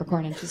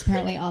Capricorn, and she's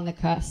apparently on the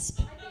cusp.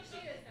 I think she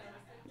is,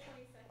 though.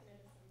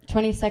 It's the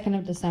 22nd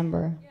of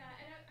December. Yeah,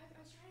 and I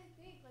was trying to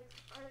think,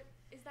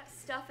 is that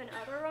stuff in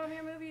other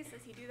Rohmer movies?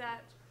 Does he do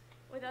that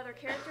with other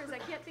characters? I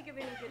can't think of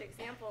any good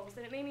examples,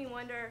 and it made me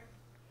wonder.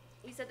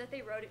 You said that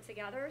they wrote it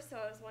together, so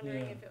I was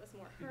wondering if it was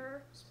more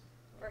her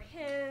or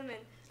him, and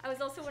I was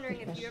also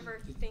wondering if you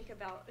ever think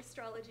about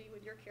astrology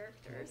with your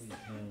characters.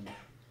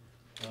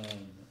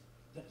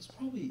 That was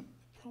probably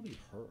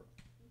her.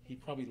 He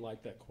probably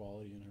liked that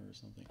quality in her or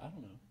something. I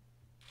don't know.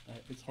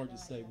 It's hard to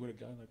say. Would a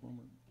guy like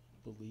Rohmer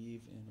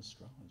believe in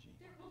astrology.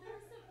 There were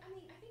some, I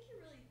mean, I think you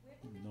really went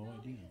with it No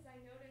though, idea. because I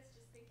noticed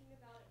just thinking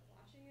about it,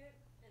 watching it,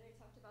 and they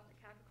talked about the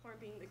Capricorn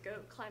being the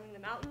goat climbing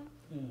the mountain.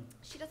 Yeah.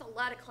 She does a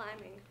lot of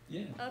climbing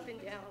Yeah. up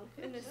and down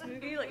in this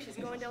movie. Like she's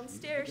going down the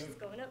stairs, she's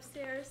going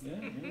upstairs,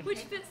 Yeah, yeah.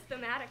 which fits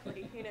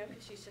thematically, you know,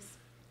 because she's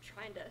just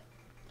trying to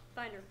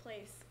find her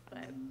place.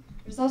 But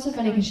It's also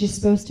funny because she's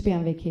supposed to be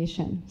on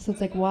vacation. So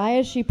it's like, why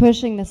is she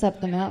pushing this up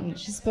the mountain?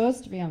 She's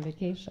supposed to be on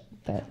vacation.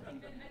 But I thought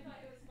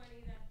it was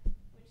funny that when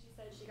she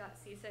said she got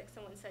seasick,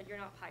 someone said, "You're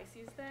not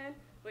Pisces then,"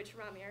 which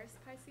Rohmer is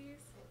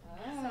Pisces. So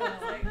I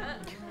was like,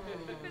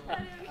 put that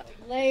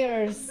in.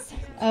 layers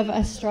of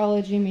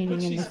astrology meaning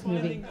But in she's this movie.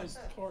 finding those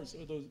cards.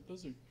 Or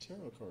those are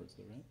tarot cards,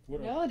 though, right?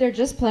 What No, they're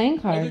just playing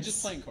cards. Oh, they're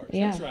just playing cards.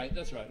 Yeah.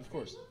 That's right, of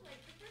course.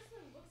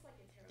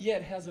 Yeah,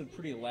 it has a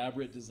pretty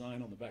elaborate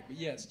design on the back. But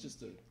yeah, it's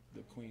just the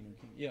queen or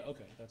king. Yeah,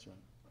 okay, that's right.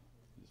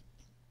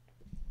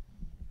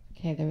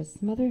 Okay, there was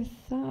some other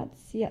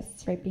thoughts. Yes,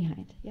 right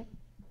behind. Yep.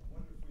 I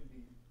wonder if we'd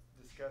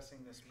be discussing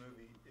this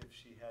movie if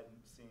she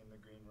hadn't seen the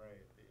Green Ray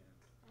at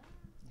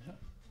the end.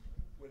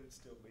 Would it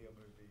still be a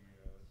movie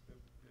that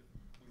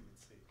we would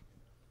see?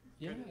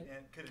 Yeah.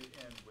 Could it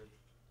end with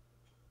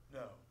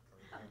no?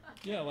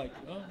 Yeah, like,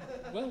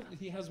 well,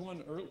 he has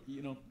one early,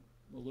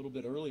 a little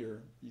bit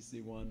earlier. You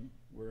see one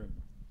where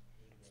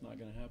it's not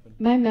going to happen.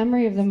 My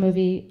memory of the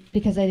movie,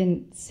 because I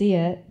didn't see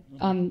it,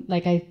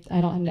 like I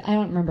don't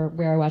remember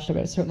where I watched it,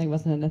 but it certainly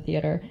wasn't in the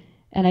theater,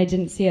 and I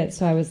didn't see it,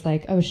 so I was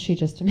like, oh, she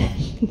just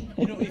imagined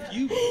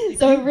it.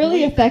 So it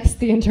really affects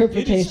the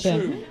interpretation.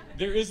 It is true.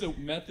 There is a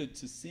method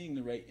to seeing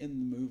the ray in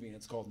the movie, and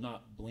it's called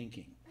not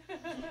blinking.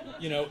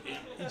 You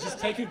just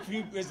take a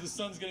few, as the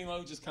sun's getting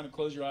low, just kind of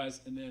close your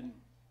eyes and then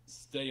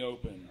stay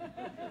open.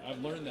 I've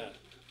learned that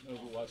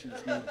over watching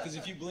this movie, because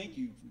if you blink,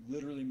 you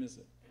literally miss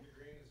it.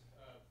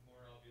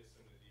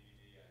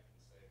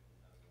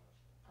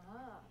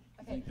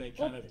 I think they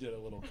kind of did a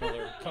little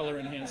color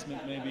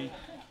enhancement, maybe.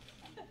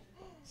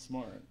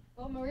 Smart.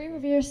 Well, Marie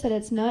Revere said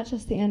it's not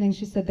just the ending.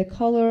 She said the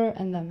color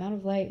and the amount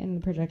of light in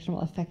the projection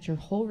will affect your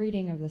whole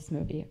reading of this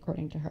movie,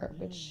 according to her.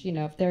 Which,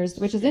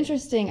 which is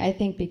interesting, I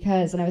think,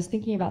 because, and I was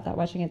thinking about that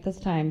watching it this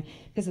time,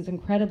 because it's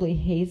incredibly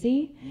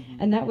hazy,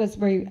 and that was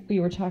where we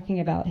were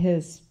talking about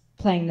his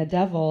playing the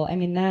devil. I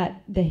mean,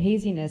 the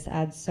haziness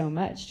adds so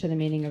much to the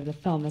meaning of the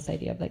film. This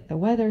idea of like the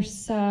weather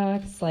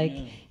sucks, like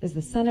is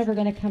the sun ever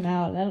going to come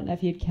out? And I don't know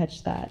if you'd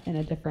catch that in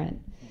a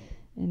different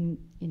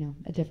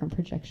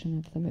projection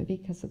of the movie,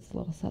 because it's a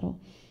little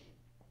subtle.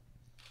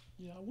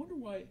 Yeah, I wonder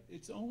why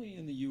it's only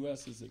in the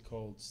U.S. is it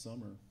called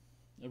summer.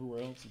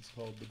 Everywhere else it's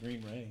called the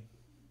Green Ray.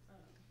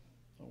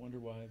 I wonder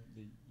why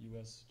the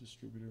U.S.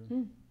 distributor,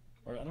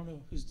 or I don't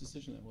know whose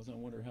decision that was. I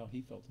wonder how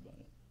he felt about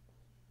it.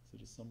 Is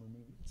it a summer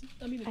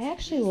movie? I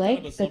actually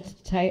like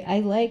I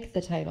like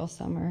the title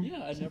Summer.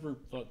 Yeah, I never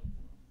thought.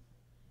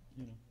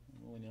 I'm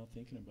only now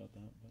thinking about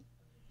that, but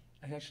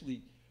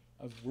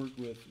I've worked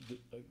with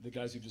the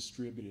guys who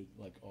distributed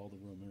like all the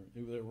Rohmer.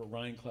 There were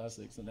Ryan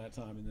Classics in that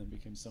time, and then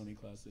became Sony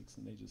Classics,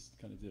 and they just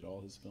kind of did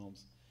all his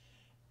films.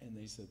 And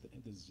they said that,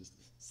 this is just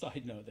a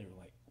side note. They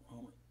were like,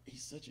 Rohmer,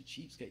 he's such a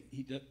cheapskate.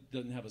 He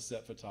doesn't have a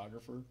set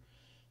photographer.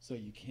 So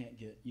you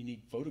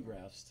need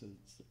photographs to,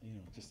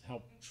 just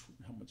how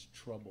much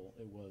trouble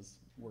it was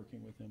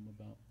working with him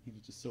about. He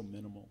was just so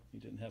minimal. He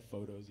didn't have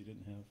photos. He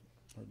didn't have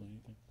hardly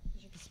anything.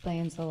 Which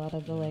explains a lot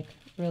of the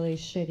really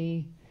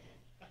shitty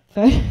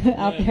photos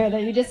out there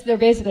that they're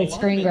basically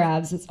screen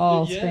grabs. It's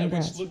all screen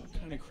grabs. Which looked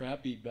kind of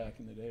crappy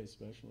back in the day,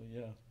 especially.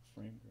 Yeah,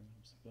 frame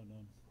grabs. But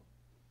and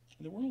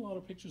there weren't a lot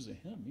of pictures of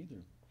him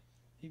either.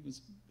 He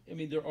was,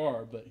 there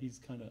are, but he's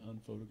kind of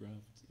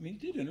unphotographed. He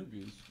did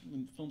interviews.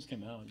 When films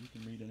came out, you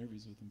can read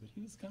interviews with him, but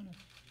he was kind of,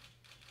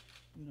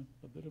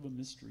 a bit of a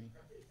mystery.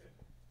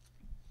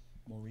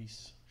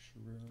 Maurice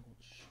Scherer.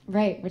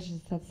 Right,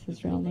 that's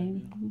his real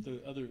name.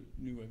 The other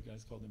new wave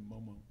guys called him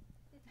Momo.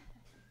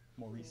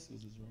 Maurice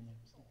was his real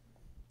name. So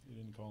they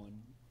didn't call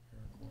him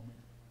Herrick Rohmer.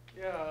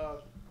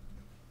 Yeah,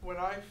 when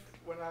I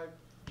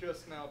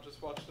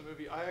just watched the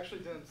movie, I actually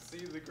didn't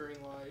see the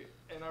green light,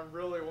 and I'm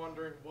really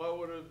wondering what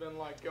would have been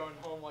like going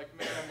home, like,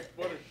 man,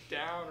 what a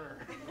downer.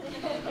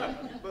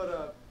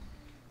 But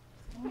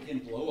in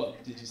Blow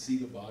Up, did you see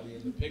the body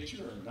in the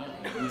picture or not?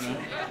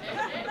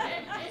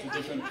 It's a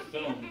different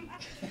film.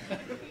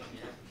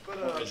 But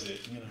or is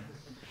it?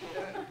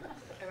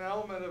 An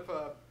element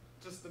of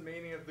just the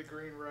meaning of the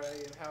green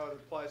ray and how it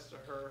applies to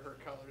her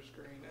color's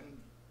green, and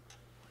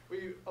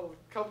a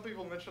couple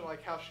people mentioned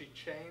like how she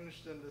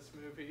changed in this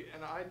movie,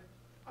 and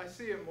I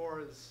see it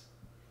more as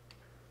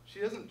she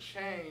doesn't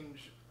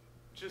change,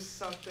 just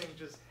something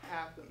just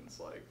happens.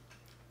 Like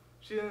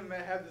she didn't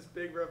have this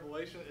big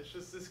revelation. It's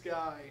just this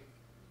guy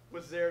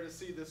was there to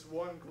see this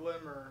one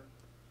glimmer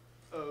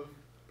of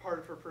part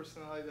of her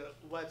personality that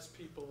lets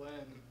people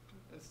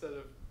in instead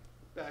of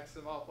backs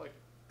them off. Like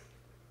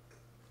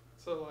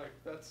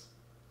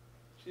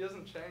she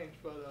doesn't change,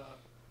 but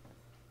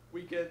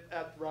we get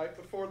right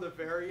before the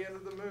very end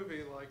of the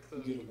movie, like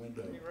we get a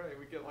window. Right,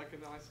 we get like a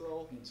nice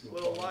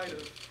little light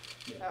of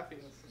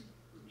happiness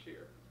and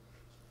cheer.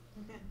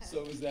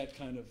 So is that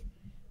kind of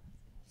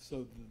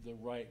so the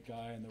right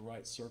guy and the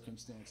right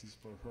circumstances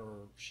for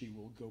her, she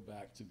will go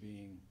back to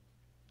being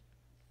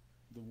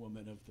the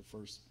woman of the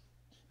first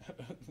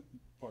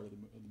part of the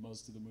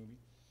most of the movie.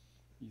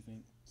 You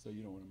think? So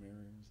you don't want to marry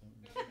her or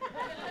something?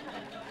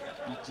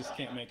 You just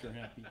can't make her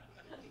happy.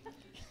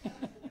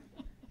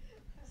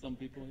 Some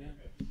people, yeah.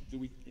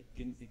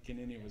 Can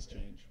any of us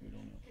change? We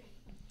don't know.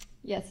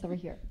 Yes, over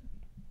here.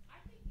 I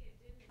think it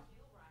didn't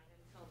feel right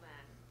until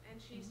then. And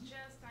she's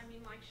just, I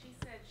mean, like she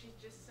said, she's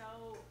just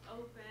so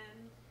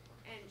open,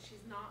 and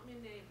she's not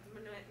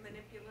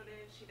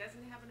manipulative. She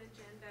doesn't have an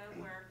agenda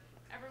where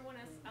everyone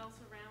else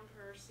around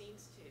her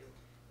seems to.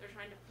 They're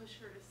trying to push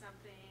her to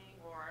something,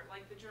 or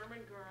like the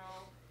German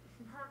girl,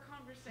 her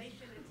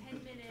conversation in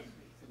 10 minutes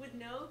with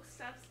no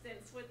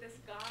substance with this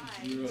guy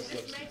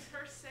just makes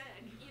her sick.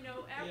 You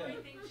know,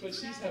 everything she but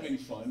says she's having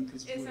fun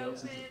because is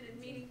open and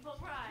meaningful.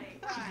 Right,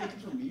 She's right.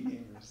 looking for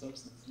meaning or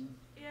substance.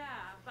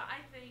 Yeah, but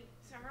I think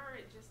to her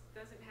it just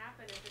doesn't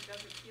happen if it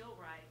doesn't feel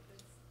right.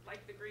 It's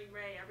like the Green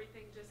Ray,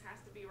 everything just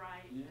has to be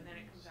right, and then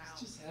it comes out.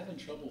 She's just having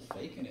trouble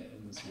faking it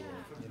in this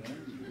world, you know?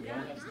 We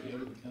all have to be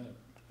able to kind of,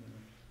 you know,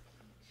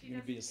 if you're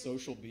going to be a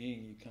social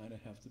being, you kind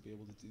of have to be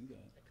able to do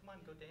that. Come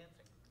on, go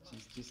dancing.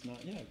 She's just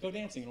not, go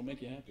dancing, it'll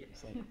make you happy.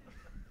 It's like, She's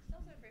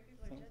also afraid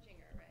people are judging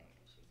her, right?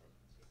 Because she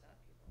thought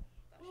people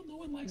thought well, no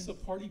one likes a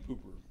party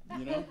pooper,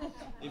 you know?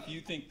 If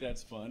you think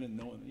that's fun and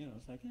no one, you know,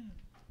 it's like,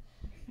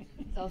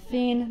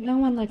 Delphine, no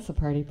one likes a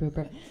party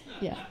pooper.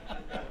 Yeah. I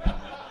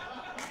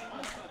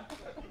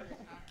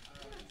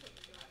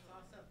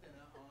saw something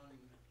on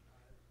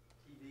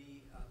TV,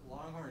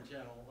 Longhorn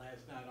Channel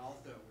last night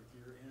also with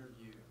your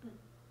interview,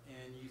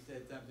 and you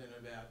said something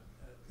about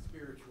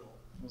spiritual.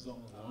 Was it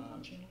on the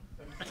Longhorn Channel?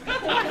 But I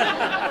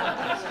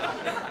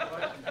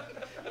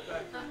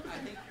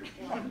think your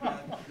point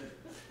about the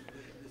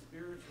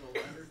spiritual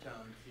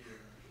undertones here,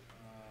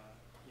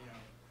 you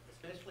know,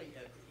 especially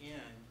at the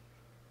end,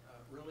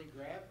 really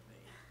grabbed me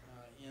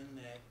in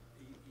that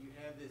you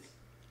have this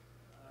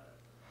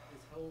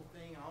this whole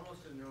thing,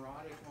 almost a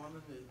neurotic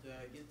woman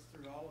that gets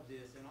through all of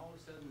this, and all of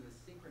a sudden the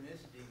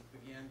synchronicities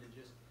begin to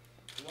just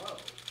flow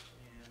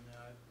and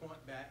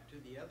point back to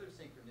the other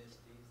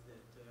synchronicities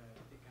that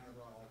kind of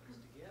brought all this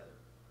together.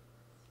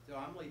 So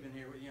I'm leaving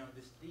here with, you know,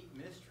 this deep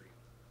mystery,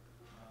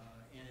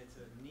 and it's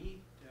a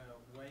neat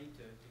way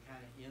to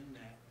kind of end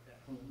that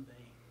whole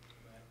thing.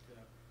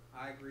 But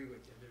I agree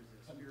with you. There's a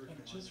spiritual.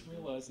 I'm just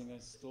realizing I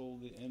stole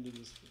the end of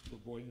this for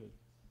Boyhood.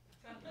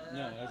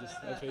 No,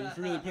 okay, if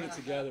you really put it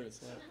together,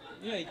 it's like,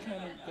 yeah, he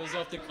kind of goes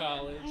off to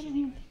college. I didn't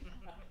even think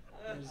about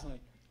that. It's like,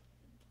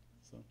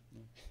 so,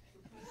 no.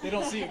 They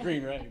don't see it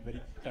Green Ray, but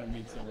he kind of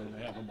meets someone and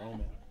they have a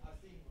moment.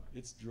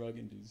 It's drug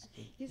induced,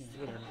 but yeah,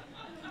 whatever.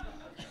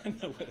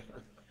 No,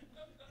 whatever.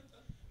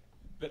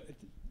 But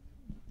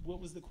what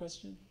was the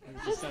question? I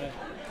was just kind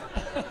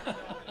of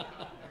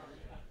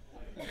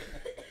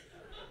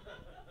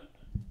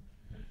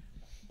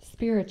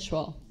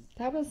Spiritual.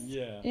 That was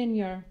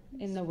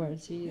in the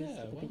words you used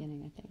at the well,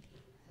 beginning, I think.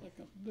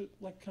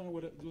 Like kind of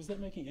was that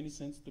making any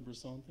sense, the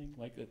Bresson thing?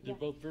 Like they're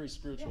both very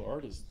spiritual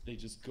artists. They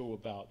just go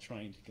about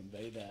trying to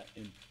convey that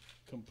in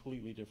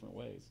completely different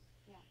ways.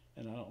 Yeah.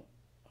 And I don't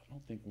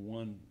think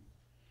one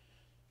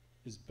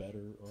is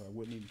better, or I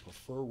wouldn't even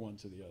prefer one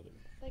to the other.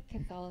 Like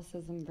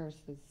Catholicism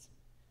versus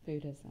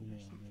Buddhism or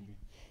something.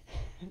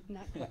 Maybe.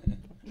 Not quite.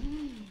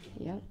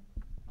 Yep.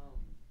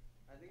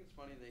 I think it's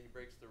funny that he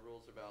breaks the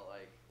rules about,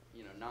 like,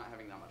 you know, not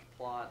having that much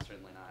plot,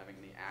 certainly not having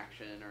the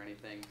action or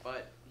anything,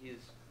 but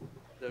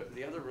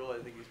the other rule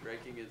I think he's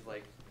breaking is,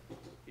 like,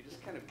 he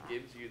just kind of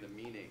gives you the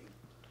meaning,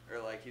 or,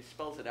 like, he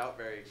spells it out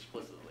very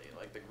explicitly.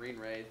 Like, the Green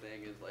Ray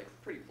thing is, like,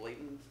 pretty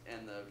blatant,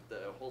 and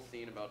the whole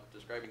scene about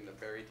describing the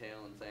fairy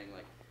tale and saying,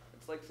 like,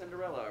 it's like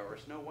Cinderella or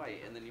Snow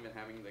White, and then even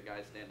having the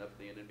guy stand up at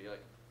the end and be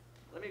like,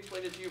 let me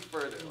explain it to you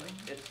further. Like,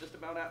 it's just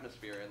about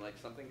atmosphere, and, like,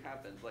 something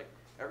happens. Like,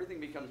 everything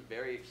becomes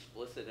very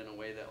explicit in a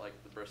way that, like,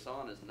 the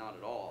Bresson is not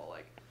at all.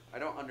 Like, I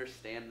don't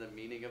understand the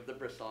meaning of the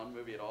Bresson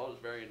movie at all. It's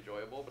very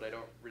enjoyable, but I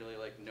don't really,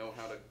 like, know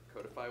how to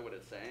codify what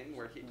it's saying.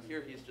 Where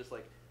here he's just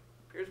like,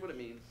 here's what it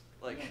means.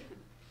 Like,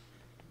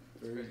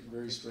 very,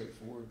 very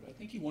straightforward. I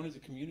think he wanted to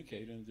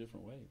communicate in a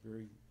different way.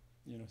 Very,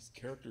 you know, his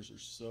characters are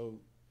so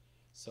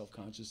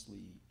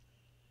self-consciously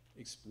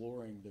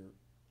exploring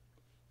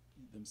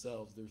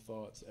themselves, their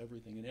thoughts,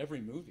 everything. In every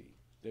movie,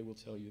 they will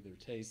tell you their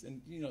taste.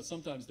 And, you know,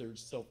 sometimes they're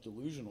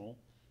self-delusional,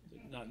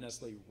 they're not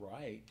necessarily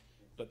right,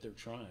 but they're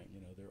trying, you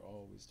know, they're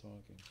always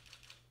talking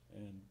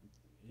and,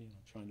 you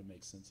know, trying to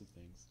make sense of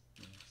things,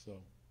 you know,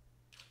 so.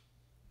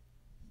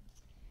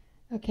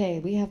 Okay,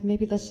 we have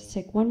let's just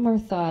take one more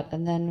thought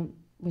and then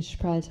we should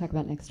probably talk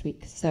about next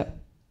week. So, right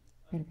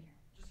over here.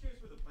 Just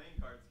curious where the playing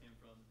cards came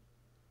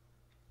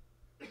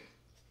from.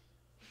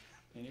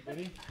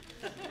 Anybody?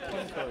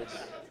 Playing cards.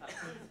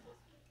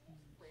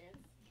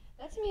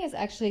 That to me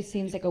actually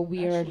seems like a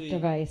weird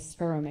device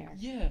for Rohmer.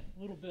 Yeah, a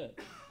little bit.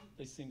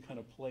 They seem kind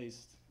of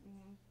placed.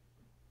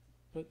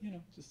 But, you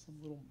know, just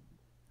some little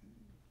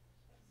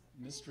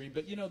mystery.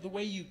 But, you know, the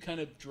way you kind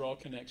of draw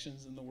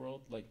connections in the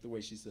world, like the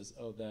way she says,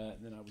 oh, that,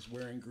 and then I was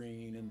wearing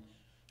green, and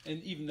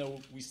And even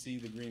though we see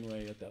the Green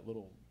Ray at that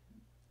little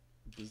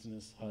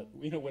business hut,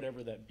 you know,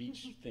 whatever that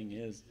beach thing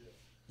is,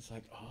 it's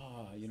like,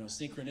 you know,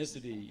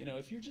 synchronicity. You know,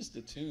 if you're just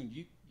attuned,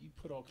 you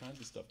put all kinds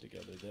of stuff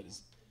together that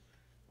is,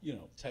 you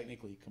know,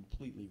 technically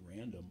completely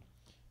random,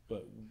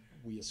 but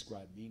we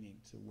ascribe meaning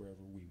to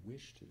wherever we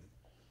wish to.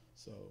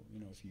 So, you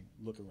know, if you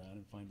look around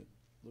and find it,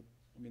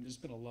 I mean, there's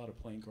been a lot of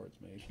playing cards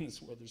made in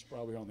this world. There's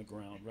probably on the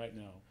ground right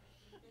now.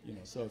 You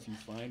know, so if you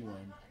find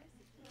one,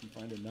 you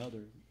find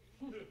another.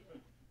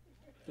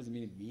 Doesn't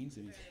mean it means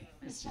anything.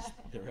 It's just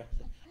they're out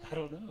there. I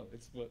don't know.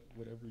 It's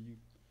whatever you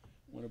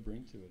want to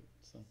bring to it.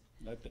 So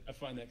I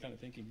find that kind of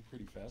thinking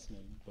pretty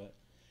fascinating. But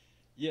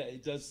yeah,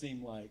 it does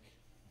seem like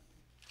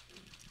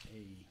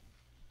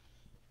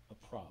a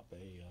prop,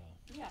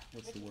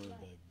 what's the word?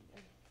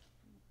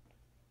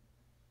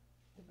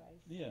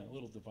 Device. Yeah, a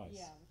little device.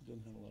 Yeah. It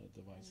doesn't have a lot of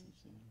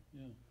devices.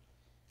 Yeah.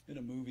 In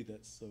a movie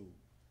that's so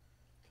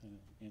kind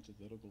of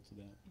antithetical to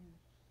that.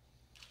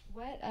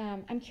 What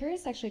I'm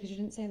curious actually, because you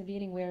didn't say in the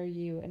beginning where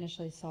you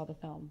initially saw the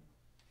film.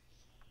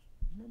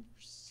 I remember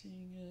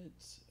seeing it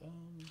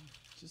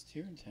just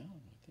here in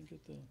town. I think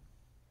at the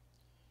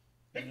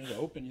when it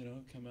opened, you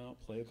know, come out,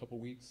 play a couple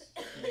weeks.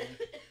 You know.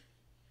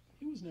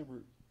 He was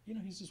never, you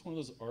know, he's just one of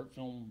those art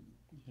film.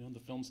 You know, the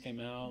films came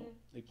out.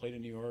 They played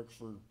in New York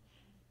for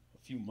a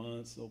few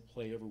months. They'll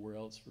play everywhere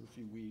else for a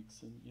few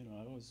weeks, and you know,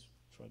 I always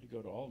tried to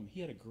go to all of them.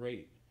 He had a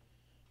great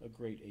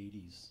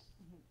 80s.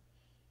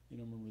 You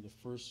know, I remember the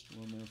first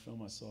Rohmer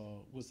film I saw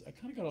was, I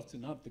kind of got off to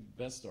not the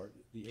best start,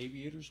 The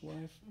Aviator's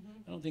Wife.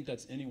 I don't think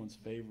that's anyone's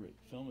favorite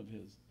film of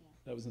his.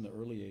 That was in the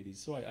early 80s.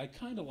 So I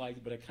kind of liked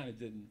it, but I kind of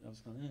didn't. I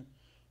was kind of,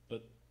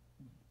 But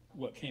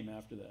what came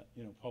after that,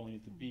 you know, Pauline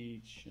at the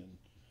Beach and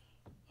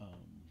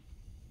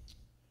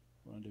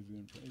Rendezvous,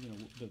 and, you know,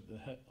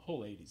 the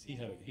whole 80s. He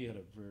had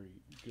a very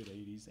good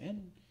 80s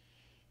and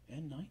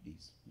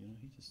 90s. You know,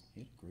 he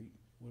had a great,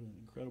 what an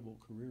incredible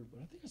career.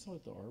 But I think I saw it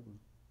at the Arbor.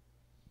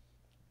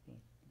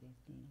 Back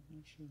then, I'm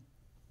not sure.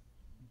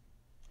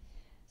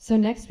 So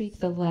next week,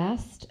 the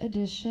last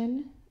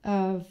edition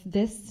of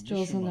this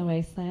Jules in the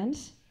Wasteland.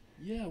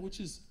 Yeah,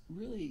 which is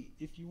really,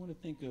 if you want to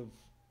think of,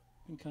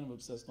 I've been kind of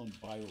obsessed on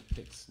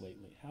biopics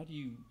lately. How do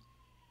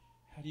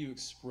you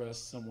express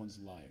someone's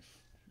life?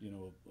 You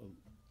know,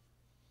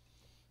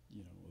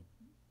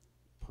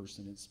 a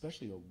person,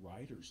 especially a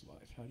writer's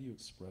life. How do you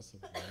express a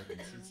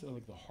writer? It's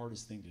like the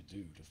hardest thing to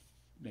do, to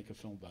make a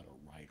film about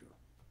a writer.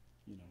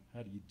 You know,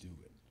 how do you do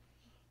it?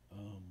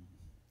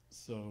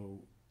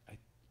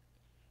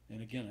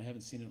 And again, I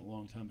haven't seen it in a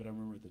long time, but I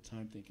remember at the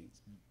time thinking,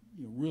 it's,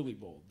 you know, really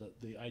bold.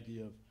 The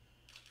idea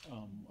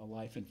of a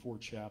life in 4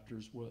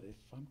 chapters. Well, if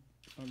I'm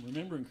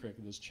remembering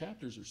correctly, those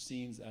chapters are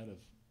scenes out of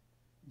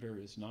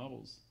various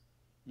novels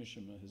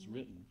Mishima has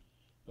written,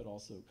 but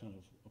also kind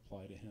of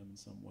apply to him in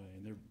some way.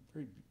 And they're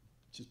very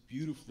just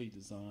beautifully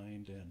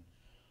designed, and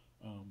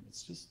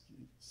it's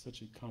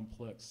such a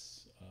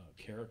complex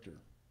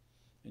character.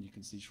 And you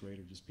can see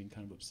Schrader just being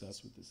kind of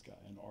obsessed with this guy,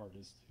 an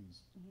artist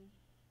who's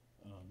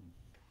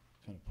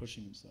kind of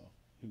pushing himself,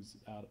 who's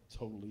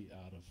totally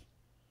out of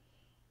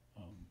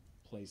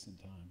place and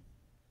time.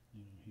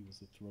 You know, he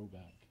was a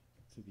throwback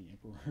to the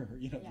emperor.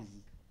 You know,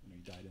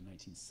 he died in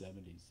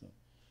 1970. So,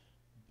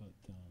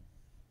 but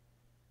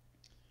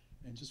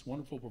and just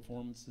wonderful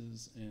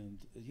performances, and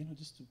you know,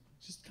 just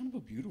kind of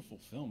a beautiful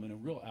film and a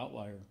real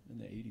outlier in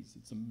the 80s.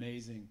 It's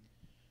amazing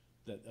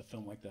that a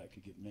film like that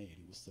could get made.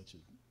 It was such a,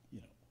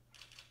 you know.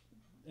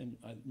 And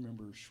I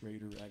remember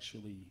Schrader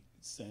actually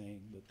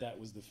saying that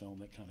was the film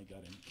that kind of got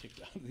him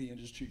kicked out of the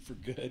industry for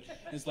good.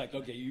 It's like,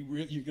 okay,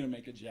 you're going to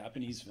make a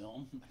Japanese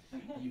film?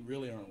 You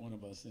really aren't one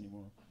of us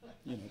anymore.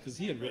 You know, because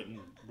he had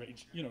written,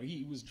 you know,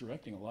 he was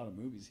directing a lot of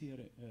movies. He had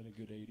a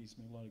good 80s,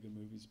 made a lot of good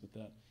movies,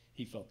 but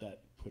he felt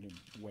that put him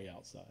way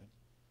outside.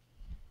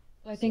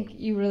 Well, I think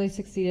you really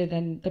succeeded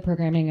in the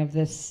programming of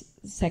this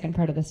second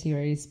part of the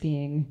series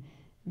being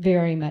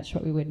very much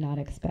what we would not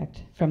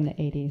expect from the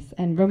 80s.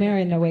 And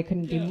Rohmer, in a way,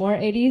 couldn't be more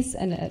 80s,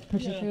 and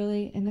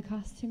particularly in the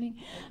costuming.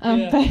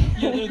 They're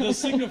the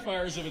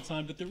signifiers of a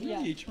time, but they're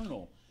really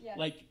eternal. Yeah.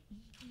 Like,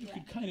 you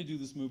could kind of do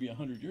this movie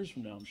 100 years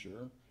from now, I'm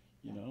sure.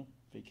 You know,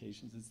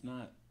 Vacations, it's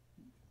not...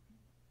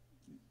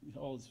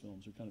 All his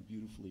films are kind of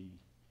beautifully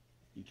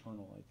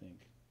eternal, I think.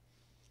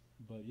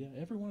 But yeah,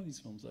 every one of these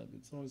films,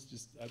 it's always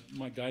just...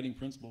 my guiding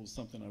principle was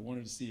something I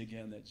wanted to see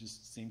again that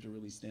just seemed to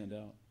really stand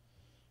out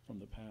from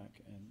the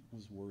pack and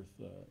was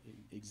worth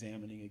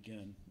examining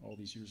again all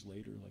these years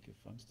later. Like, if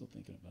I'm still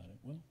thinking about it,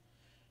 well,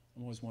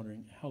 I'm always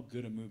wondering, how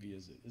good a movie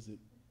is it? Is it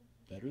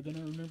better than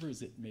I remember?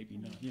 Is it maybe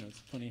not? You know, it's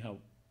funny how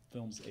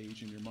films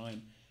age in your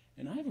mind.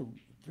 And I have a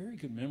very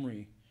good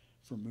memory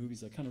for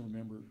movies. I kind of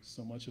remember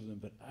so much of them,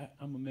 but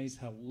I'm amazed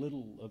how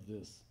little of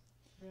this.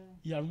 Really?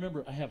 Yeah, I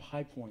remember I have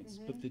high points,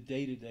 but the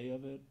day-to-day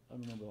of it, I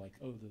remember like,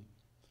 oh, the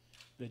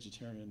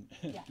vegetarian,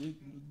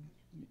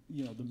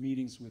 you know, the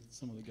meetings with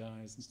some of the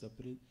guys and stuff,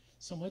 but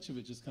so much of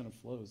it just kind of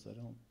flows.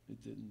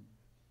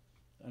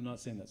 I'm not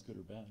saying that's good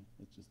or bad.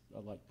 It's just, I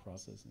like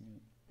processing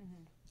it.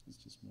 It's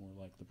just more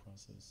like the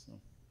process. So.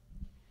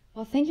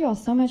 Well, thank you all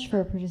so much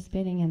for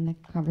participating in the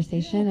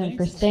conversation and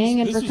for Thanks. staying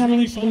and This for was coming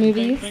really to the fun.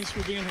 movies. Thanks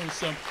for being here.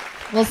 So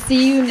We'll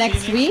see you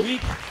next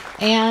week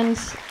and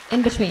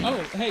in between. Oh,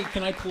 hey,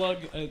 can I plug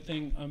a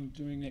thing I'm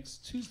doing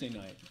next Tuesday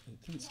night? I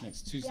think it's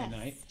next Tuesday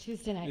night.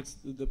 Tuesday night. It's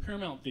the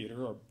Paramount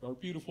Theater, our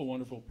beautiful,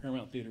 wonderful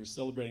Paramount Theater, is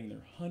celebrating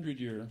their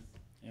 100-year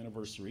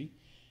anniversary.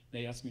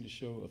 They asked me to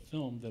show a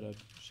film that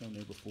I've shown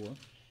there before,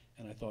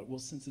 and I thought, well,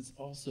 since it's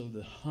also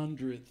the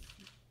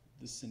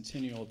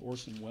centennial of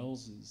Orson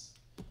Welles'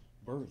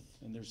 birth,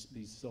 and there's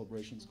these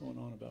celebrations going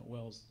on about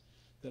Welles,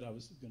 that I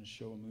was going to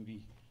show a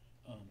movie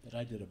that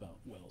I did about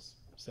Welles,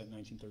 set in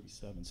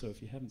 1937. So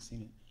if you haven't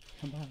seen it,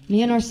 come by.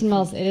 Me and Orson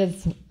Welles, it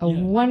is a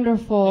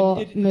wonderful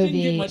it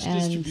movie. didn't get much and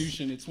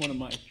distribution. It's one of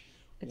my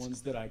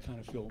ones that I kind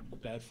of feel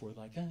bad for.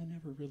 Like, I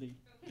never really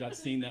got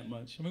seen that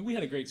much. I mean, we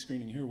had a great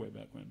screening here way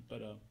back when,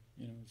 but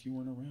you know, if you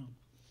weren't around,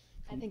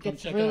 I think come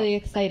it's check really it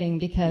out. exciting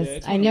because Yeah,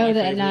 it's I one of know my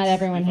that not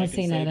favorites, everyone if I has can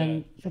seen say it, that,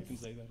 and if I can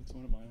say that, it's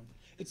one of my own.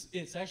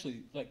 It's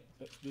actually like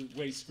the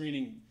way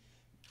screening,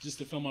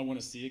 just a film I want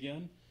to see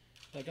again.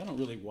 Like, I don't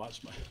really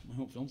watch my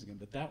own films again,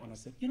 but that one I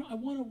said, you know, I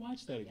want to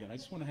watch that again. I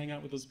just want to hang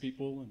out with those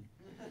people, and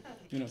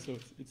you know, so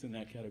it's in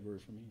that category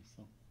for me.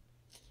 So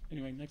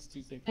anyway, next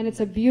Tuesday. and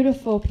it's a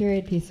beautiful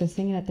period piece. So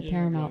seeing it at the Yeah,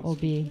 Paramount it will is.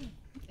 be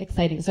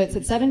exciting. So it's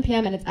at 7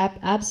 p.m. and it's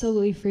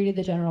absolutely free to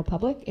the general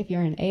public. If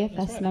you're an AFS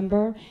right.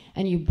 member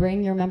and you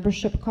bring your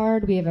membership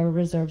card, we have a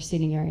reserved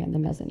seating area in the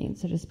mezzanine.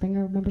 So just bring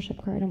your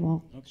membership card and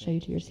we'll show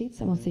you to your seats,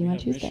 and we'll see you on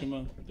Tuesday.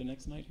 Mishima the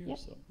next night here. Yep.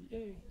 So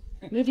yay.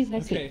 Movies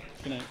next Okay, week.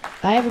 good night.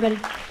 Bye, everybody.